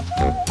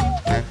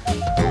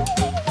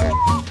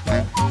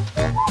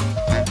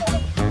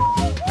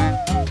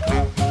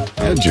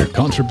 Add your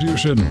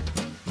contribution.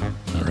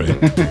 All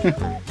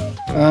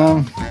right.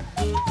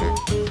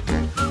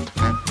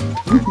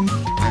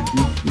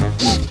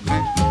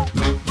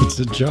 It's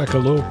a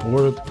jackalope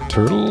or a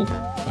turtle?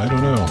 I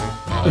don't know.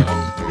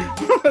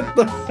 What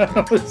the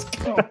hell is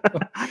going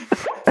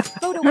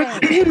Vote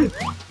away.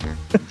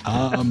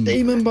 on?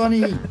 Demon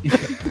Bunny.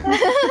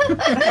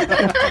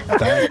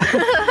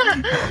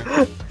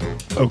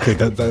 Okay,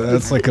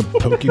 that's like a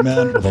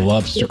Pokemon with a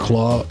lobster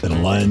claw and a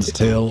lion's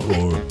tail,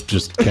 or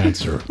just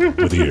cancer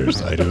with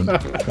ears. I don't.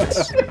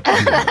 That's,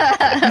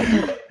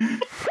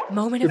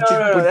 Moment of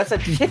No, truth. that's a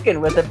chicken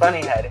with a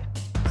bunny head.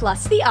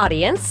 Plus the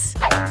audience.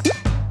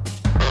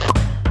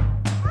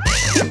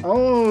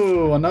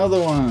 Oh,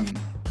 another one.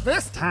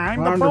 This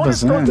time, the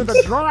bonus goes to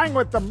the drawing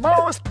with the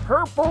most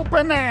purple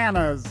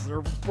bananas,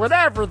 or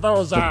whatever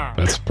those are.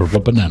 that's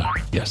purple banana.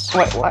 Yes.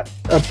 Wait, what?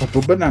 A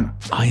purple banana.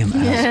 I am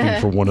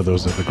asking for one of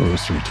those at the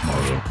grocery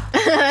tomorrow.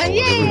 I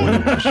want everyone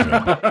in my show.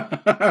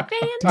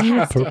 Give me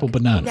a Fantastic. purple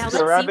banana. Now The let's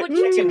see rabbit what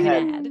you two chicken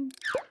can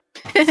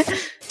add.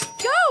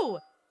 Go!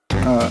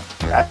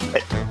 That's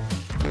it.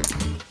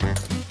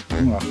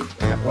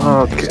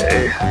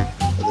 Okay.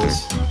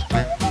 This.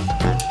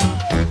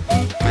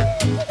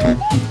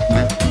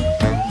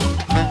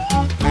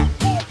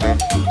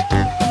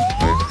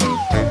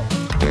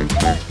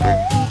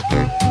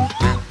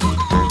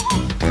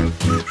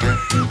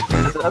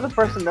 That's the other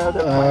person know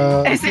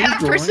that? Is the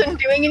other person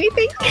doing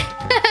anything?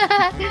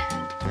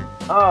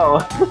 Oh.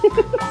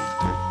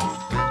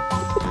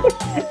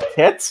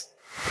 Hits?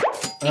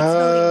 It's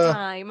voting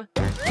time.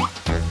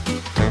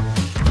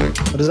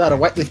 What is that? A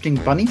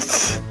weightlifting bunny?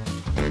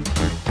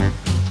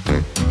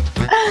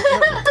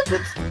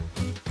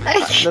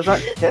 Does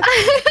that hit?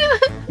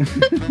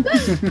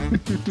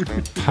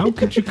 How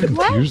could you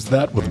confuse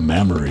that with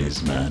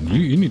memories, man?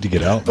 You need to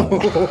get out more.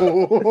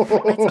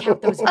 Let's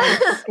count those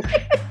votes.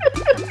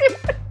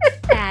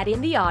 Add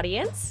in the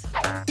audience.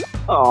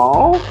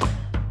 Oh.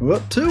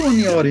 What, 2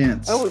 in the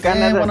audience? Oh, we got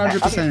and another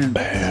 100%.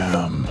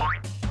 Bam.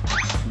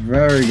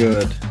 Very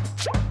good.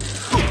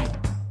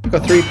 We've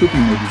got 3 poopy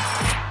movies.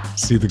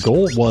 See, the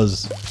goal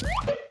was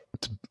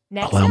to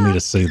Next allow me up.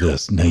 to say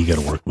this. Now you got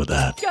to work with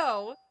that.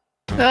 Go.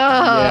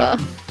 Oh.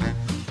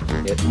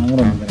 What am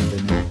I gonna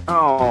do now?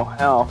 Oh,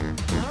 hell.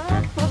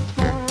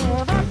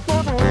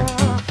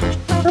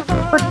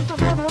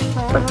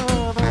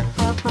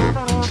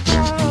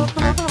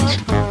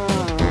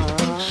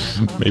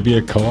 Maybe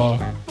a car.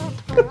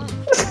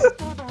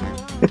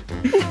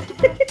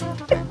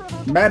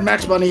 Mad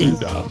Max Bunny.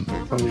 Some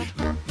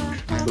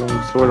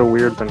sort of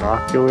weird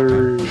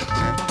binoculars.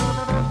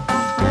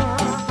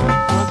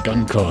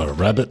 Gun car,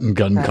 rabbit and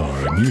gun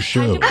car, a new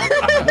show.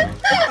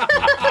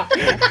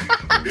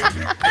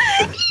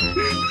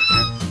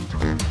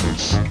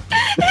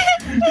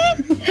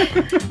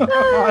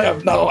 I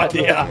have no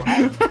idea.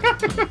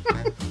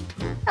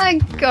 I'm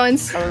going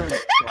sour.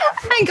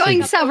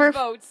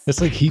 Votes.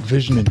 It's like Heat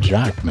Vision and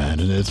Jack, man,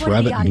 and it's What do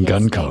rabbit the and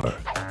gun audience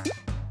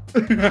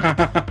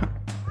car.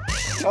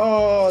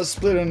 Oh,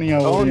 split in the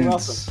Oh,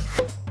 audience.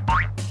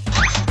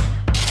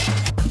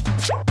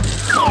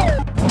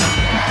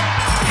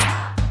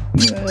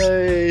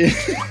 Yay.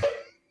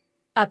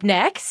 Up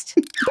next.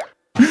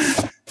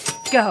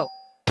 Go.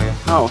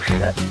 Oh,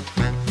 shit.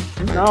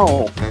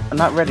 No, I'm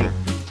not ready.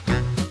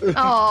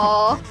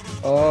 Oh.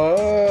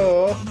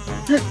 Oh.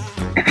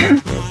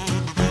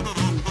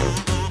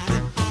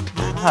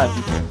 God.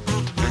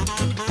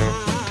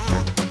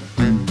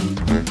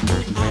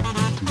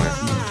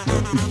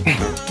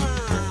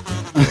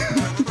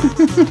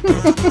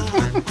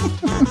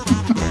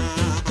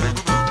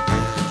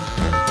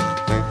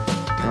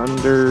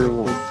 Under...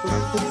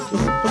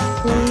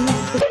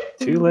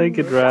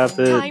 Two-legged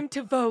rabbit. Time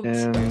to vote.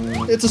 And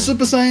It's a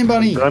Super Saiyan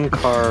bunny. gun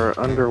car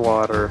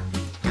underwater.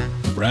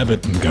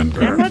 Rabbit and gun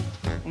car.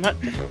 Not...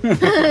 I'm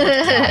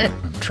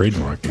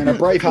trademarking. And a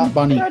Braveheart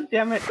bunny. God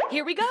damn it.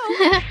 Here we go.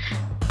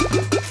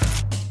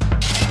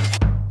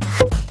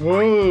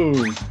 Whoa.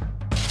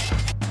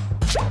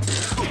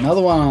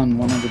 Another one,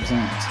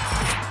 100%.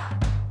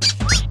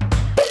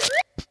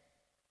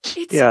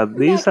 It's Yeah,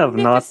 these have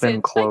not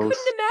been magnificent. close. I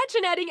couldn't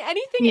imagine adding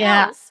anything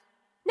Yeah. else.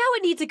 Now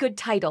it needs a good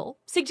title.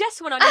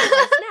 Suggest one on your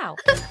list now.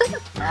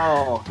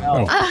 Oh,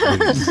 hell. Oh,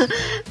 please.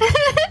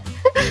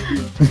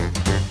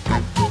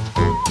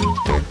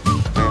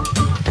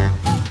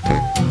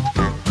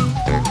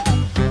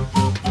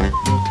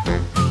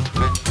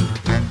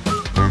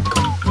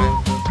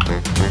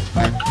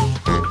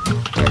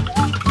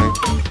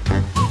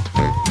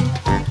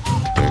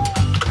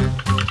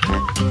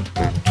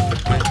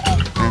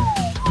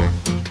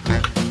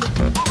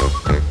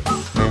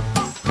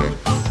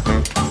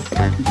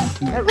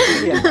 That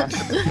really be a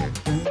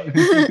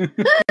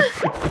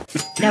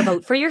masterpiece. Now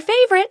vote for your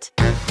favorite.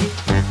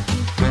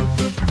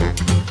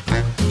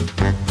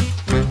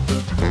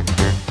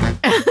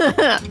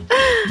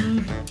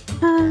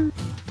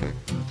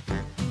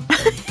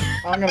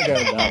 I'm gonna go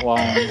with that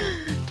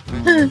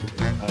one.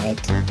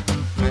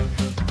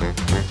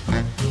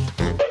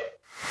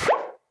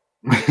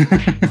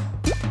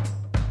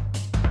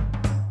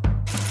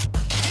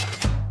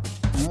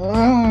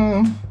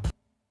 Oh.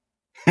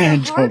 The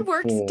Job hard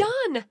work's 4.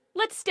 done.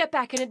 Let's step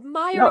back and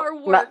admire No, our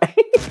work.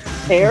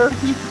 Hair?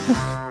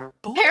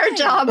 Hair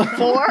job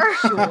 4.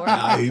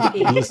 I,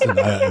 listen,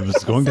 I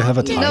was going to have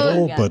a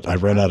title, No. but I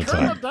ran out of Could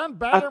time. have done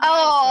better.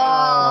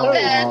 Oh, Oh.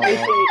 Ben.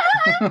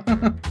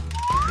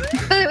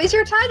 But it was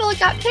your title. It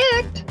got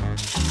picked.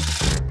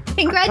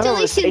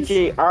 Congratulations.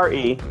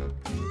 H-A-R-E.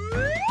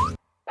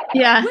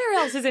 Yeah. Where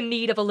else is in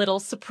need of a little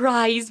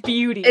surprise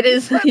beauty? It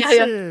is.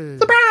 Yeah.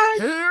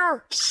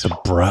 Here.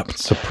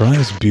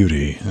 Surprise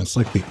beauty. It's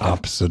like the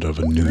opposite of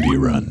a nudie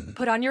run.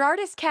 Put on your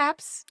artist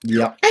caps.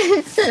 Yep. Go.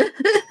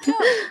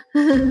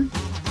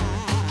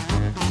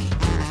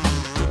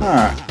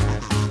 Alright.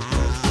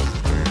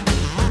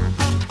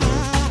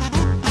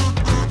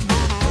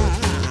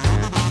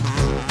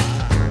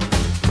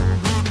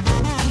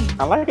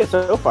 I like it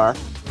so far.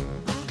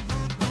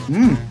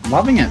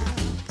 Loving it.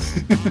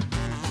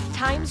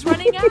 Time's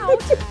running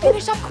out.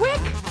 Finish up quick.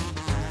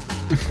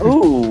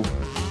 Ooh.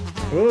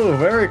 Ooh,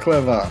 very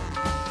clever.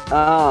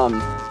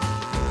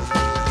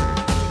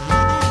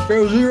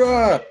 Go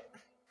Zero!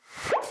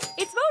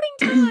 It's voting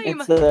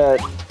time. It's a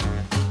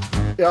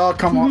Oh,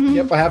 come on.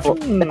 Yep, I have to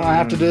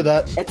do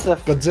that. it's a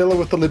Godzilla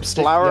with the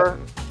lipstick. flower.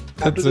 Yep.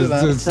 Have to do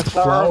that. It's It's a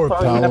flower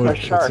powered. throwing up a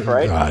shark,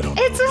 right? I don't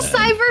know. It's a man.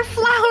 cyber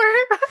flower.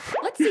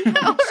 Let's fancy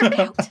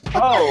power out.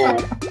 Oh,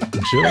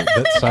 Jill,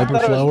 that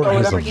cyberflower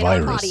has a Forget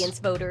our virus. audience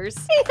voters.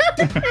 It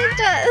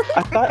does.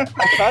 I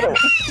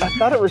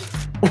thought it was.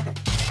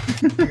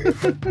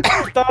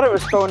 I thought it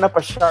was throwing up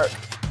a shark.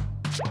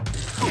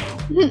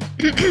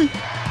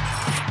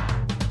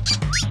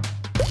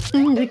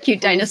 The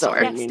cute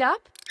dinosaur. Next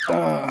up,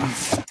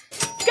 Uh,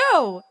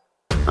 go.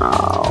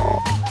 Oh.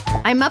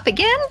 I'm up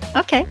again?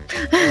 Okay.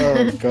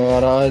 oh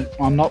god,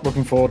 I'm not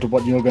looking forward to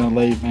what you're going to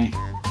leave me.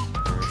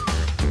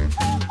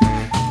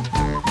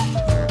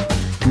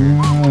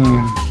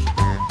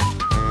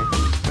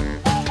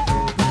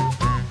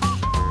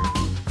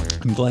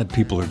 I'm glad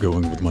people are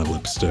going with my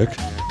lipstick.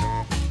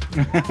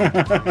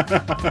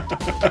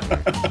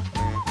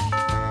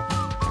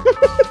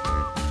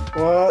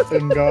 What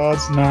in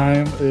God's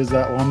name is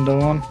that one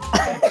doing?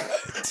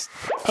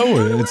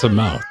 It's a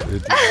mouth.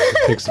 It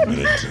takes a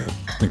minute to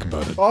think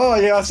about it. Oh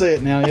yeah, I see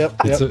it now. Yep.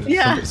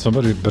 Yeah.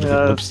 Somebody better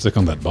put lipstick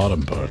on that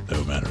bottom part,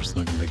 though, man. It's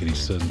not gonna make any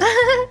sense.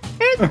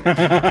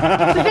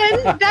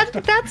 Ben,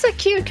 that's a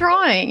cute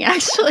drawing,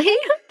 actually.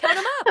 Count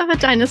 'em up. Of a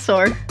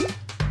dinosaur.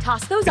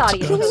 Toss those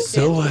audience votes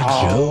in.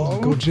 Godzilla,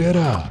 Jill.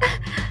 Gojira.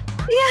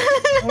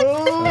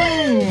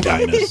 Yeah.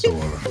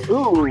 Dinosaur.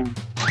 Ooh.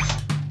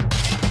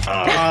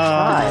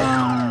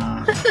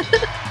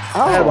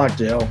 I like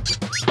Jill.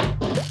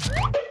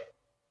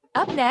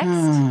 Up next,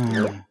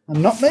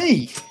 Not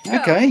me.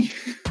 Okay.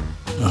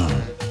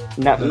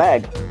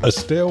 Nutmeg. A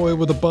stay away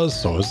with a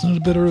buzzsaw. Isn't it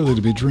a bit early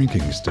to be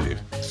drinking, Steve?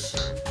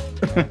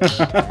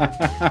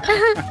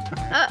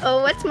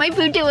 Uh-oh, what's my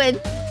boo doing?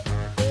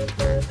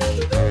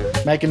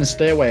 Making a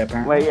stairway,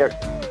 apparently. Wait here.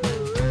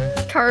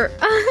 Car.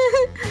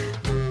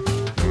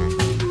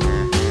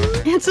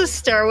 It's a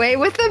stairway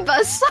with a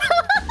buzzsaw.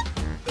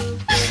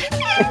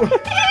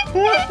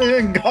 What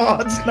in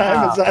God's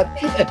name is that?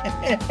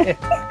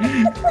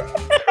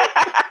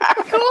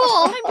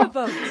 Cool. time to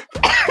vote.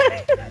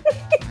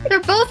 They're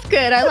both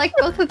good. I like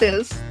both of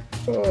those.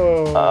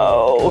 Oh.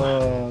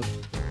 God.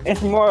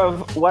 It's more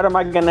of what am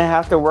I gonna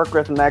have to work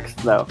with next,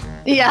 though.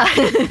 Yeah.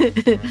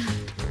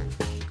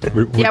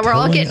 We're Yeah, we're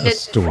all telling getting a it.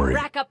 story.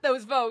 Rack up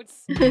those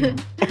votes. Yeah.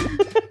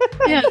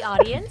 And the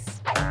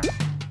audience,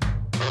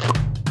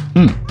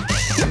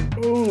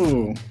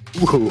 Ooh.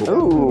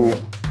 Ooh.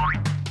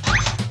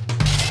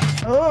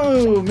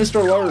 Oh, Mr.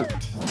 Alert.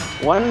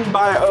 One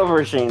by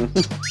Oversheen.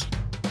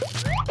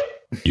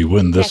 You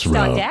win this Next on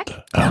round, deck.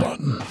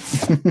 Alan.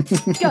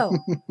 go.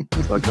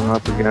 Fuck him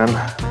up again.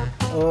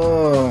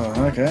 Oh,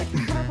 okay.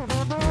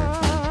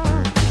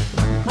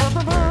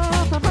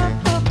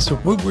 So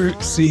what we're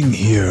seeing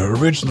here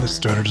originally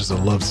started as a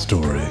love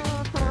story.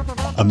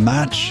 A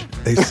match,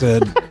 they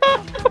said,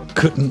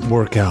 couldn't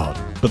work out.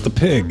 But the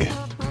pig,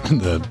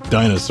 the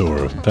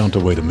dinosaur, found a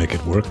way to make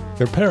it work.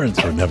 Their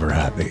parents were never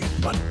happy,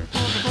 but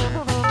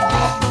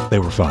they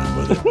were fine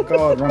with it.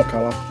 God, wrong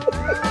color.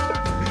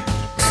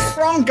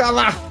 Wrong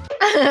color.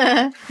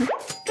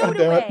 Go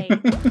damn away.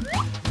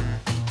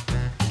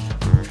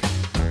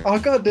 Oh,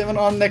 God damn it,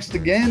 I'm next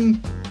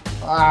again.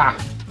 Ah.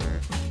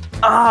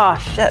 Ah,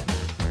 shit.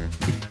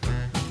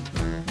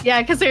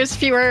 Yeah, because there's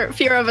fewer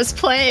of us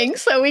playing,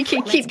 so we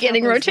can keep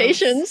getting count those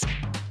rotations.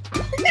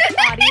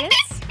 Audience,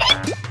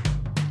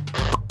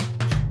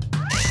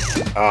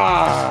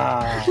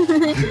 Ah.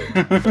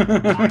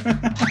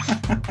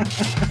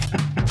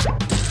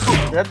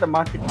 Is that the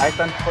Monty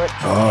Python foot?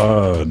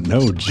 Oh,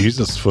 no,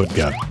 Jesus Foot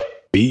got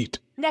beat.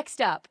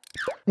 next up.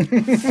 That's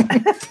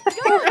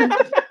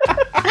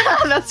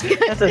good.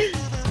 That's a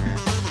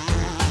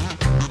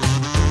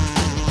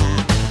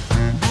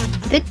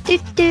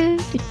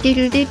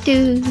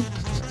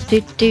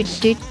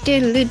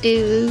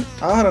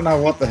I don't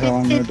know what the hell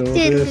I'm going to do with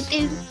this.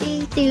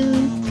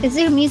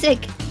 Kazoo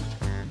music.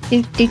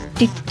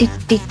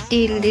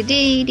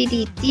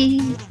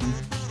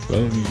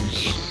 Well,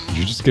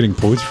 you're just getting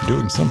points for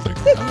doing something.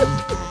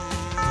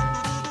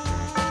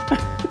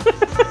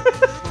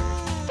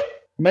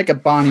 Make a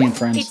Bonnie and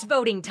Friends. It's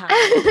voting time.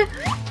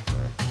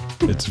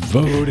 It's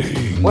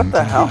voting. What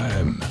the hell?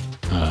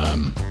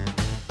 time.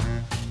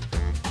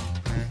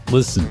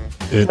 Listen,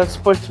 That's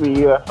supposed to be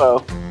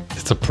UFO.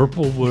 it's a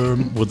purple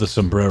worm with a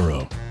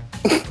sombrero.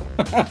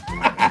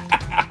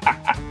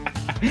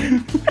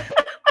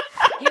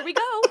 Here we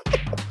go.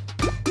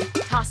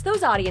 Toss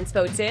those audience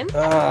votes in.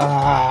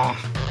 Ah.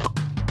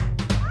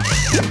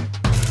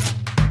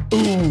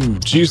 Ooh,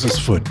 Jesus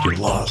Foot, you're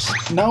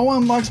lost. No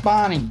one likes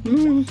Bonnie.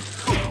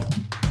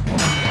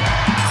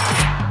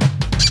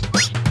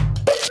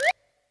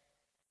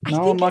 I No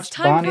one think likes it's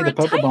time Bonnie for the a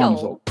Purple title.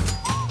 Bombsel.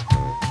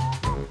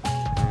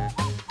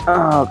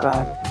 Oh,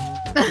 God.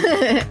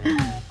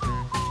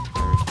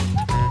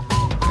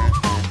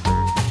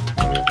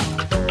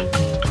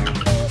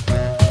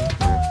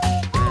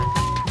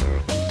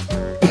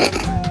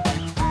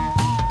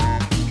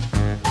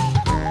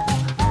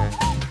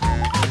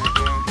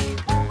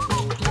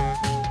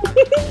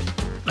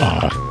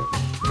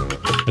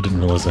 I didn't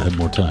realize I had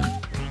more time.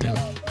 Damn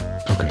it.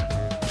 Okay,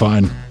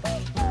 fine.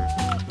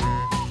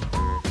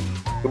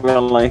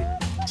 Really?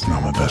 It's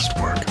not my best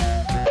work.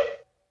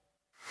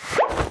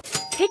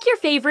 Pick Pick your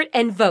favorite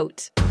and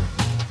vote. I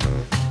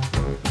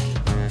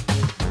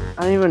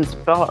didn't even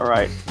spell it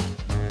right.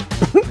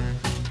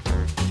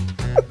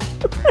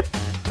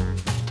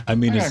 I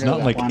mean, it's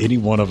not like any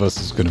one of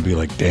us is going to be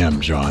like, damn,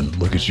 John,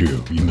 look at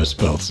you. You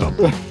misspelled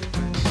something.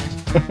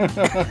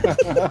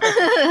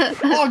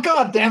 Oh,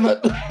 God damn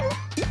it.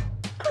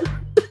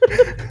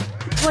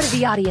 What do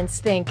the audience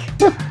think?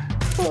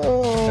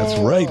 That's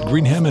right.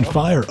 Green Ham and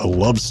Fire, a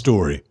love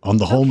story on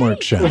the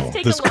Hallmark Channel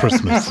this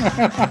Christmas.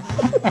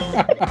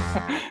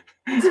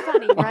 It's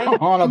funny, right?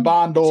 On a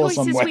barn door Choices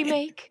somewhere. we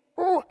make.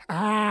 Ooh,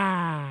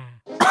 ah.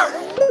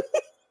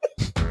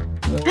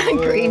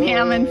 Green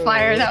Ham and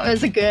Fire. That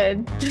was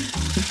good.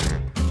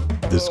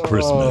 This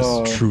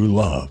Christmas, true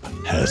love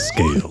has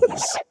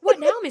scales. What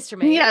now, Mr.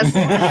 May? Yes.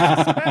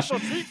 Special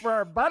treat for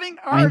our budding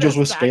Angels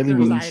with artist, scaly Dr.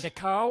 wings.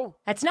 Zydeco.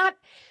 That's not...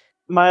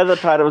 My other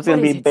title was going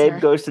to What be is it, Babe sir?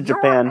 Goes to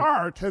Japan. Your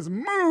art has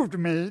moved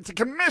me to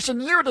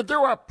commission you to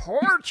do a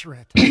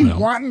portrait. Well.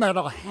 One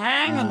that'll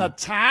hang in the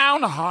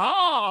town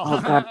hall. Oh,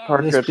 God, This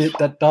portraits. bit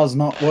that does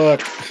not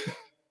work.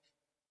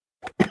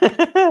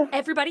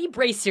 Everybody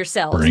brace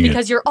yourselves, Bring it.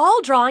 because you're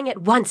all drawing at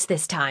once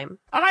this time.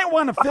 I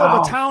want to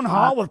fill the town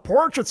hall with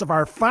portraits of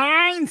our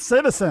fine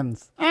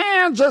citizens.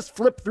 And just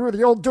flip through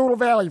the old Doodle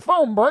Valley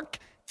phone book.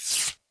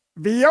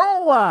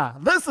 Viola,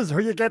 this is who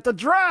you get to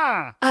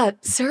draw.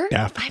 Sir?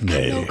 Daphne. I've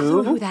got no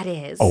clue who that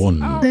is. Oh,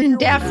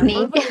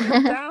 Daphne.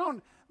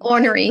 Down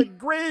Ornery. the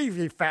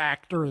gravy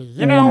factory.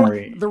 You know,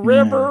 Ornery. the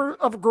river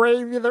of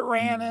gravy that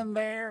ran in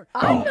there.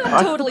 I'm I not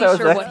thought totally that was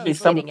sure what actually he's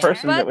some getting at,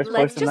 person that but was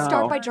let's supposed to just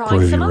start know. by drawing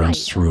Gravy some runs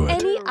eyes. through it.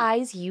 Any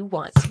eyes you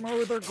want.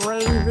 Smoother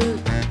gravy.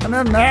 And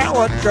then that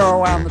would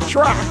go on the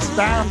trucks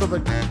down to the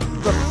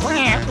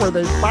plant where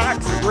they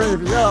box the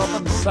gravy up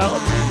and sell it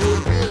to you.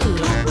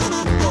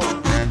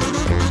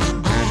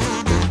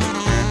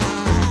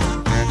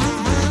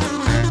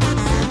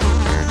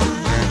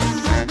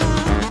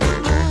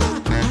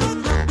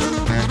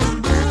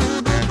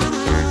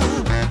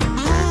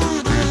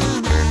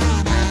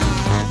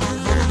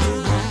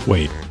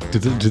 Wait,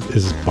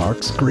 is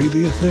box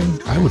gravy a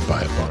thing? I would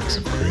buy a box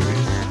of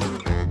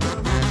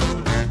gravy.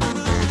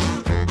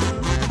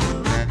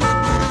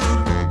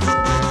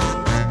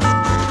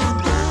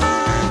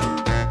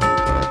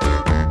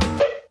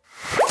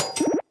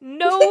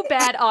 No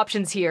bad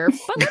options here,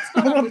 but let's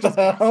vote on which is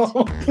best.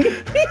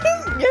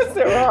 Yes,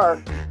 there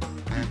are.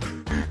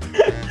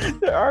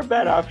 There are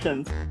bad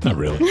options. Not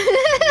really.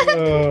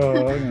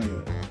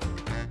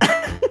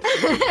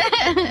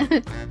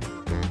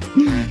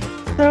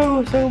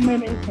 So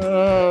many.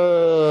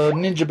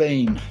 Ninja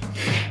Bean.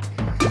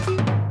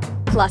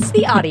 Plus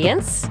the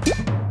audience.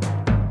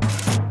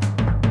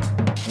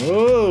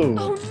 Oh.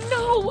 Oh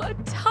no, a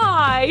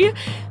tie!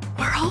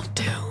 We're all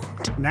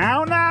doomed.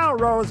 Now,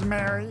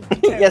 Rosemary.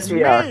 Yes,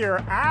 we are.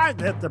 Mayor, I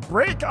get to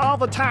break all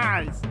the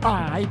ties.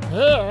 I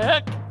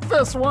pick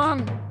this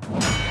one.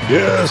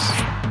 Yes.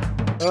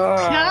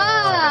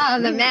 Ah,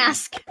 the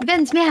mask.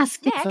 Ben's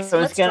mask. Next, So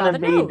let's it's draw going the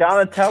to be nose.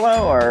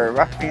 Donatello or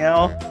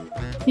Raphael.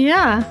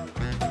 Yeah.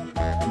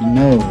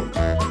 No.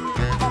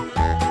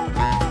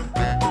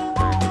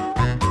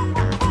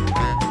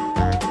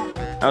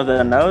 Oh,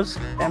 the nose?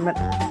 Damn it.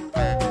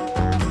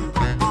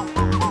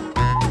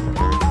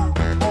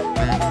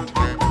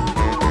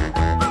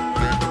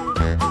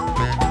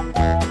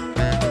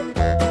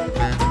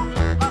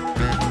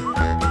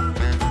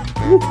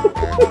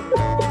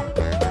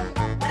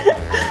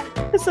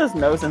 It says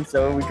nose, and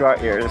so we draw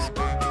ears. Who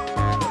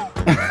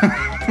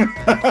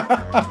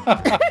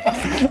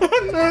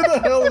the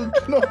hell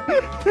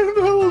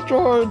is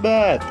drawing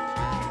that?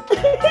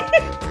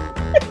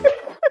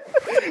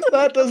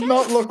 That does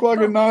not look like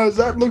a nose.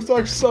 That looks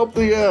like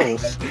something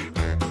else.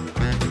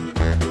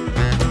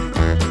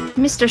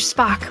 Mr.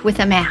 Spock with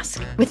a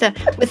mask, with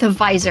a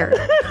visor.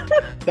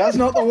 That's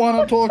not the one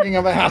I'm talking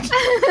about.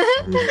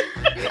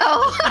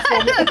 Oh,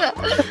 I don't know.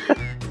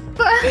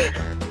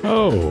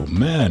 Oh,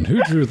 man.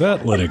 Who drew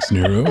that, Linux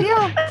Nero?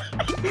 Yeah.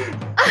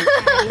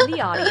 In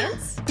the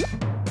audience.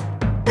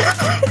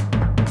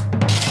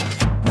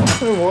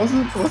 Who was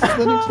it? Was it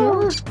Linux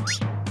Nero?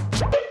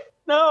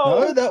 No!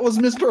 No, that was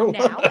Mr.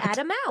 Now add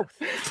a mouth.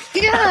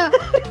 Yeah.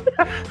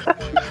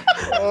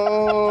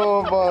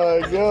 Oh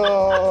my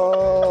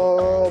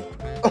god.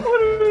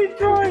 What are we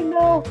drawing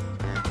now?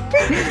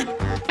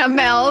 A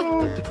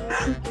mouth.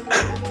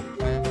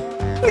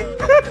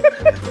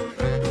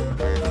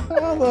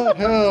 How the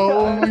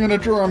hell am I going to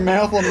draw a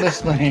mouth on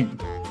this thing?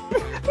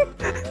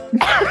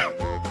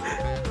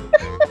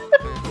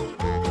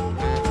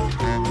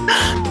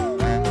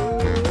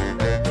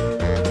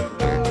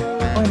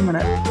 Wait a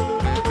minute.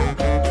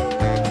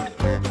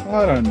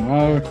 I don't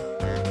know.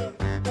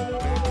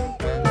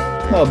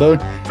 Oh, dude.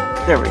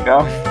 There we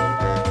go.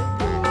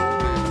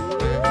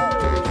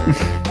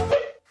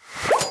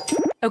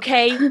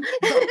 Okay.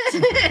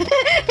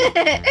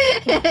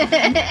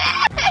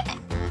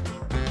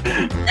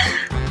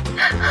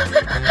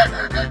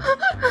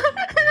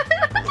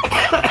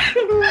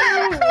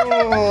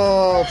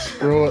 Oh,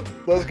 screw it.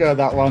 Let's go with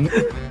that one.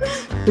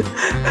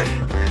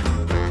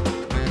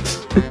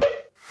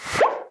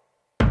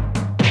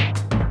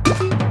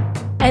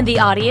 And the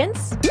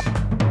audience?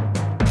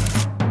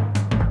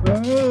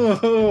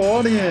 Oh,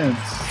 audience.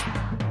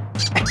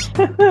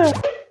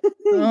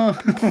 Oh,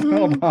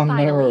 hold on,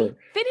 Finally, mirror.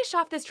 finish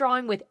off this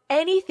drawing with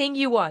anything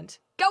you want.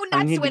 Go I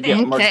nuts need to with get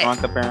it. more Okay.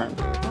 drunk,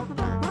 apparently.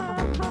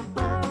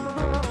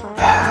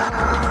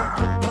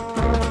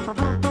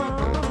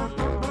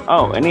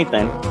 Oh,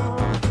 anything.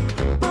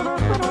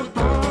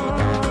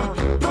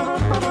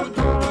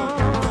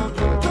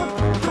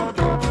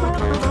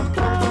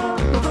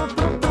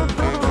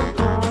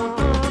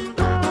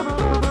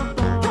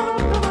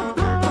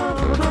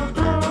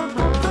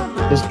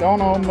 Just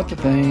going on with the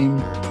theme.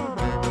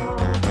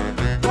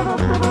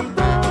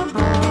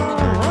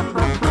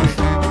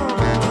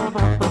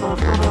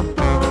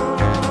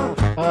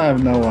 I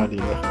have no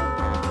idea.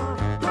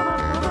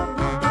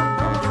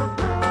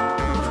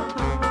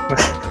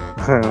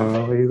 I don't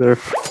know either.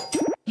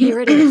 Here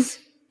it is.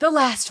 The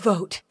last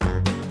vote.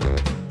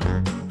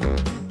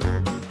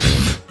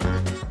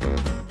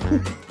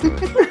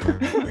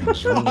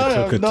 Things really I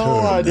took have a no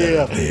turn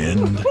idea. at the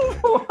end.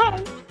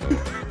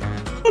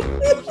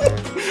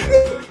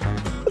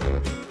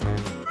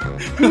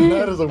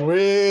 That is a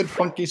weird,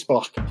 funky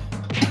spot.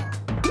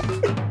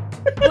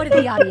 What did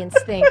the audience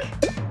think?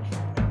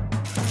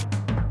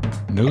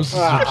 Noses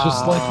are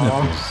just like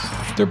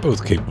nipples. They're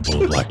both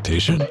capable of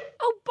lactation.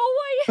 Oh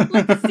boy,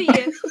 let's see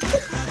it.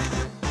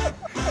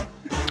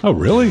 Oh,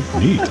 really?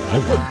 Neat. I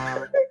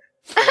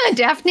won.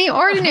 Daphne I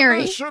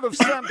Ordinary. should have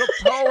sent a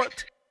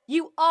poet.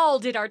 You all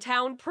did our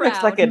town proud.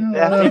 Looks like a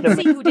Let's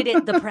see who did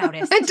it the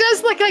proudest. It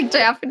does look like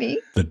Daphne.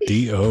 The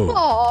D.O.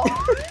 Oh,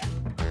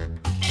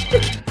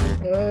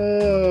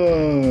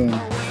 Oh.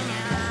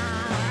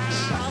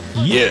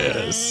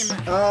 Yes.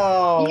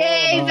 Oh.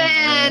 yay,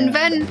 Ben!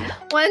 Ben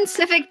won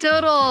Civic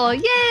Doodle.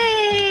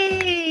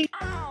 Yay!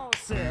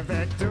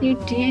 Civic You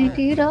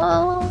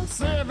doodle.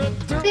 Civic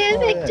Doodle.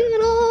 Civic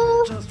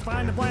Doodle. Just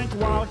find a blank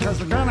wall, cause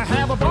you're gonna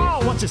have a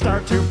ball once you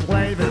start to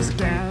play this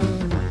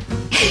game.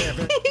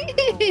 Civic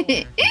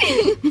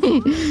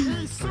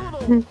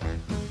Doodle.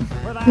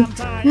 But I'm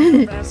tying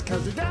your vest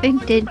cause you got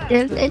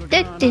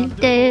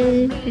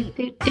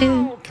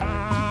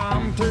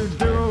Come to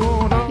doodle.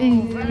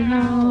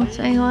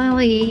 Say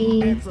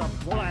Wally. It's a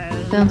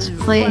place Bounce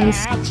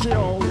place. that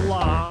you'll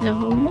love. No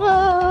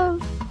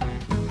love.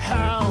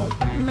 Help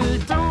me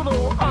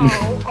doodle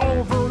all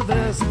over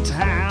this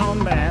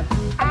town that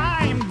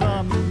I'm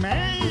the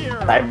mayor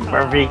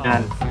Cyber of.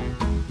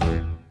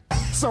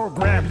 vegan. So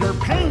grab your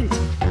paint.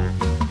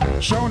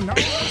 Show no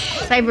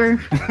Cyber.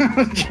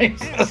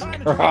 Jesus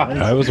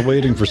Christ. I was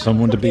waiting for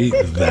someone to be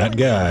that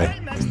guy.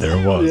 And there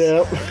it was.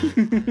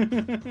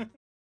 Yep.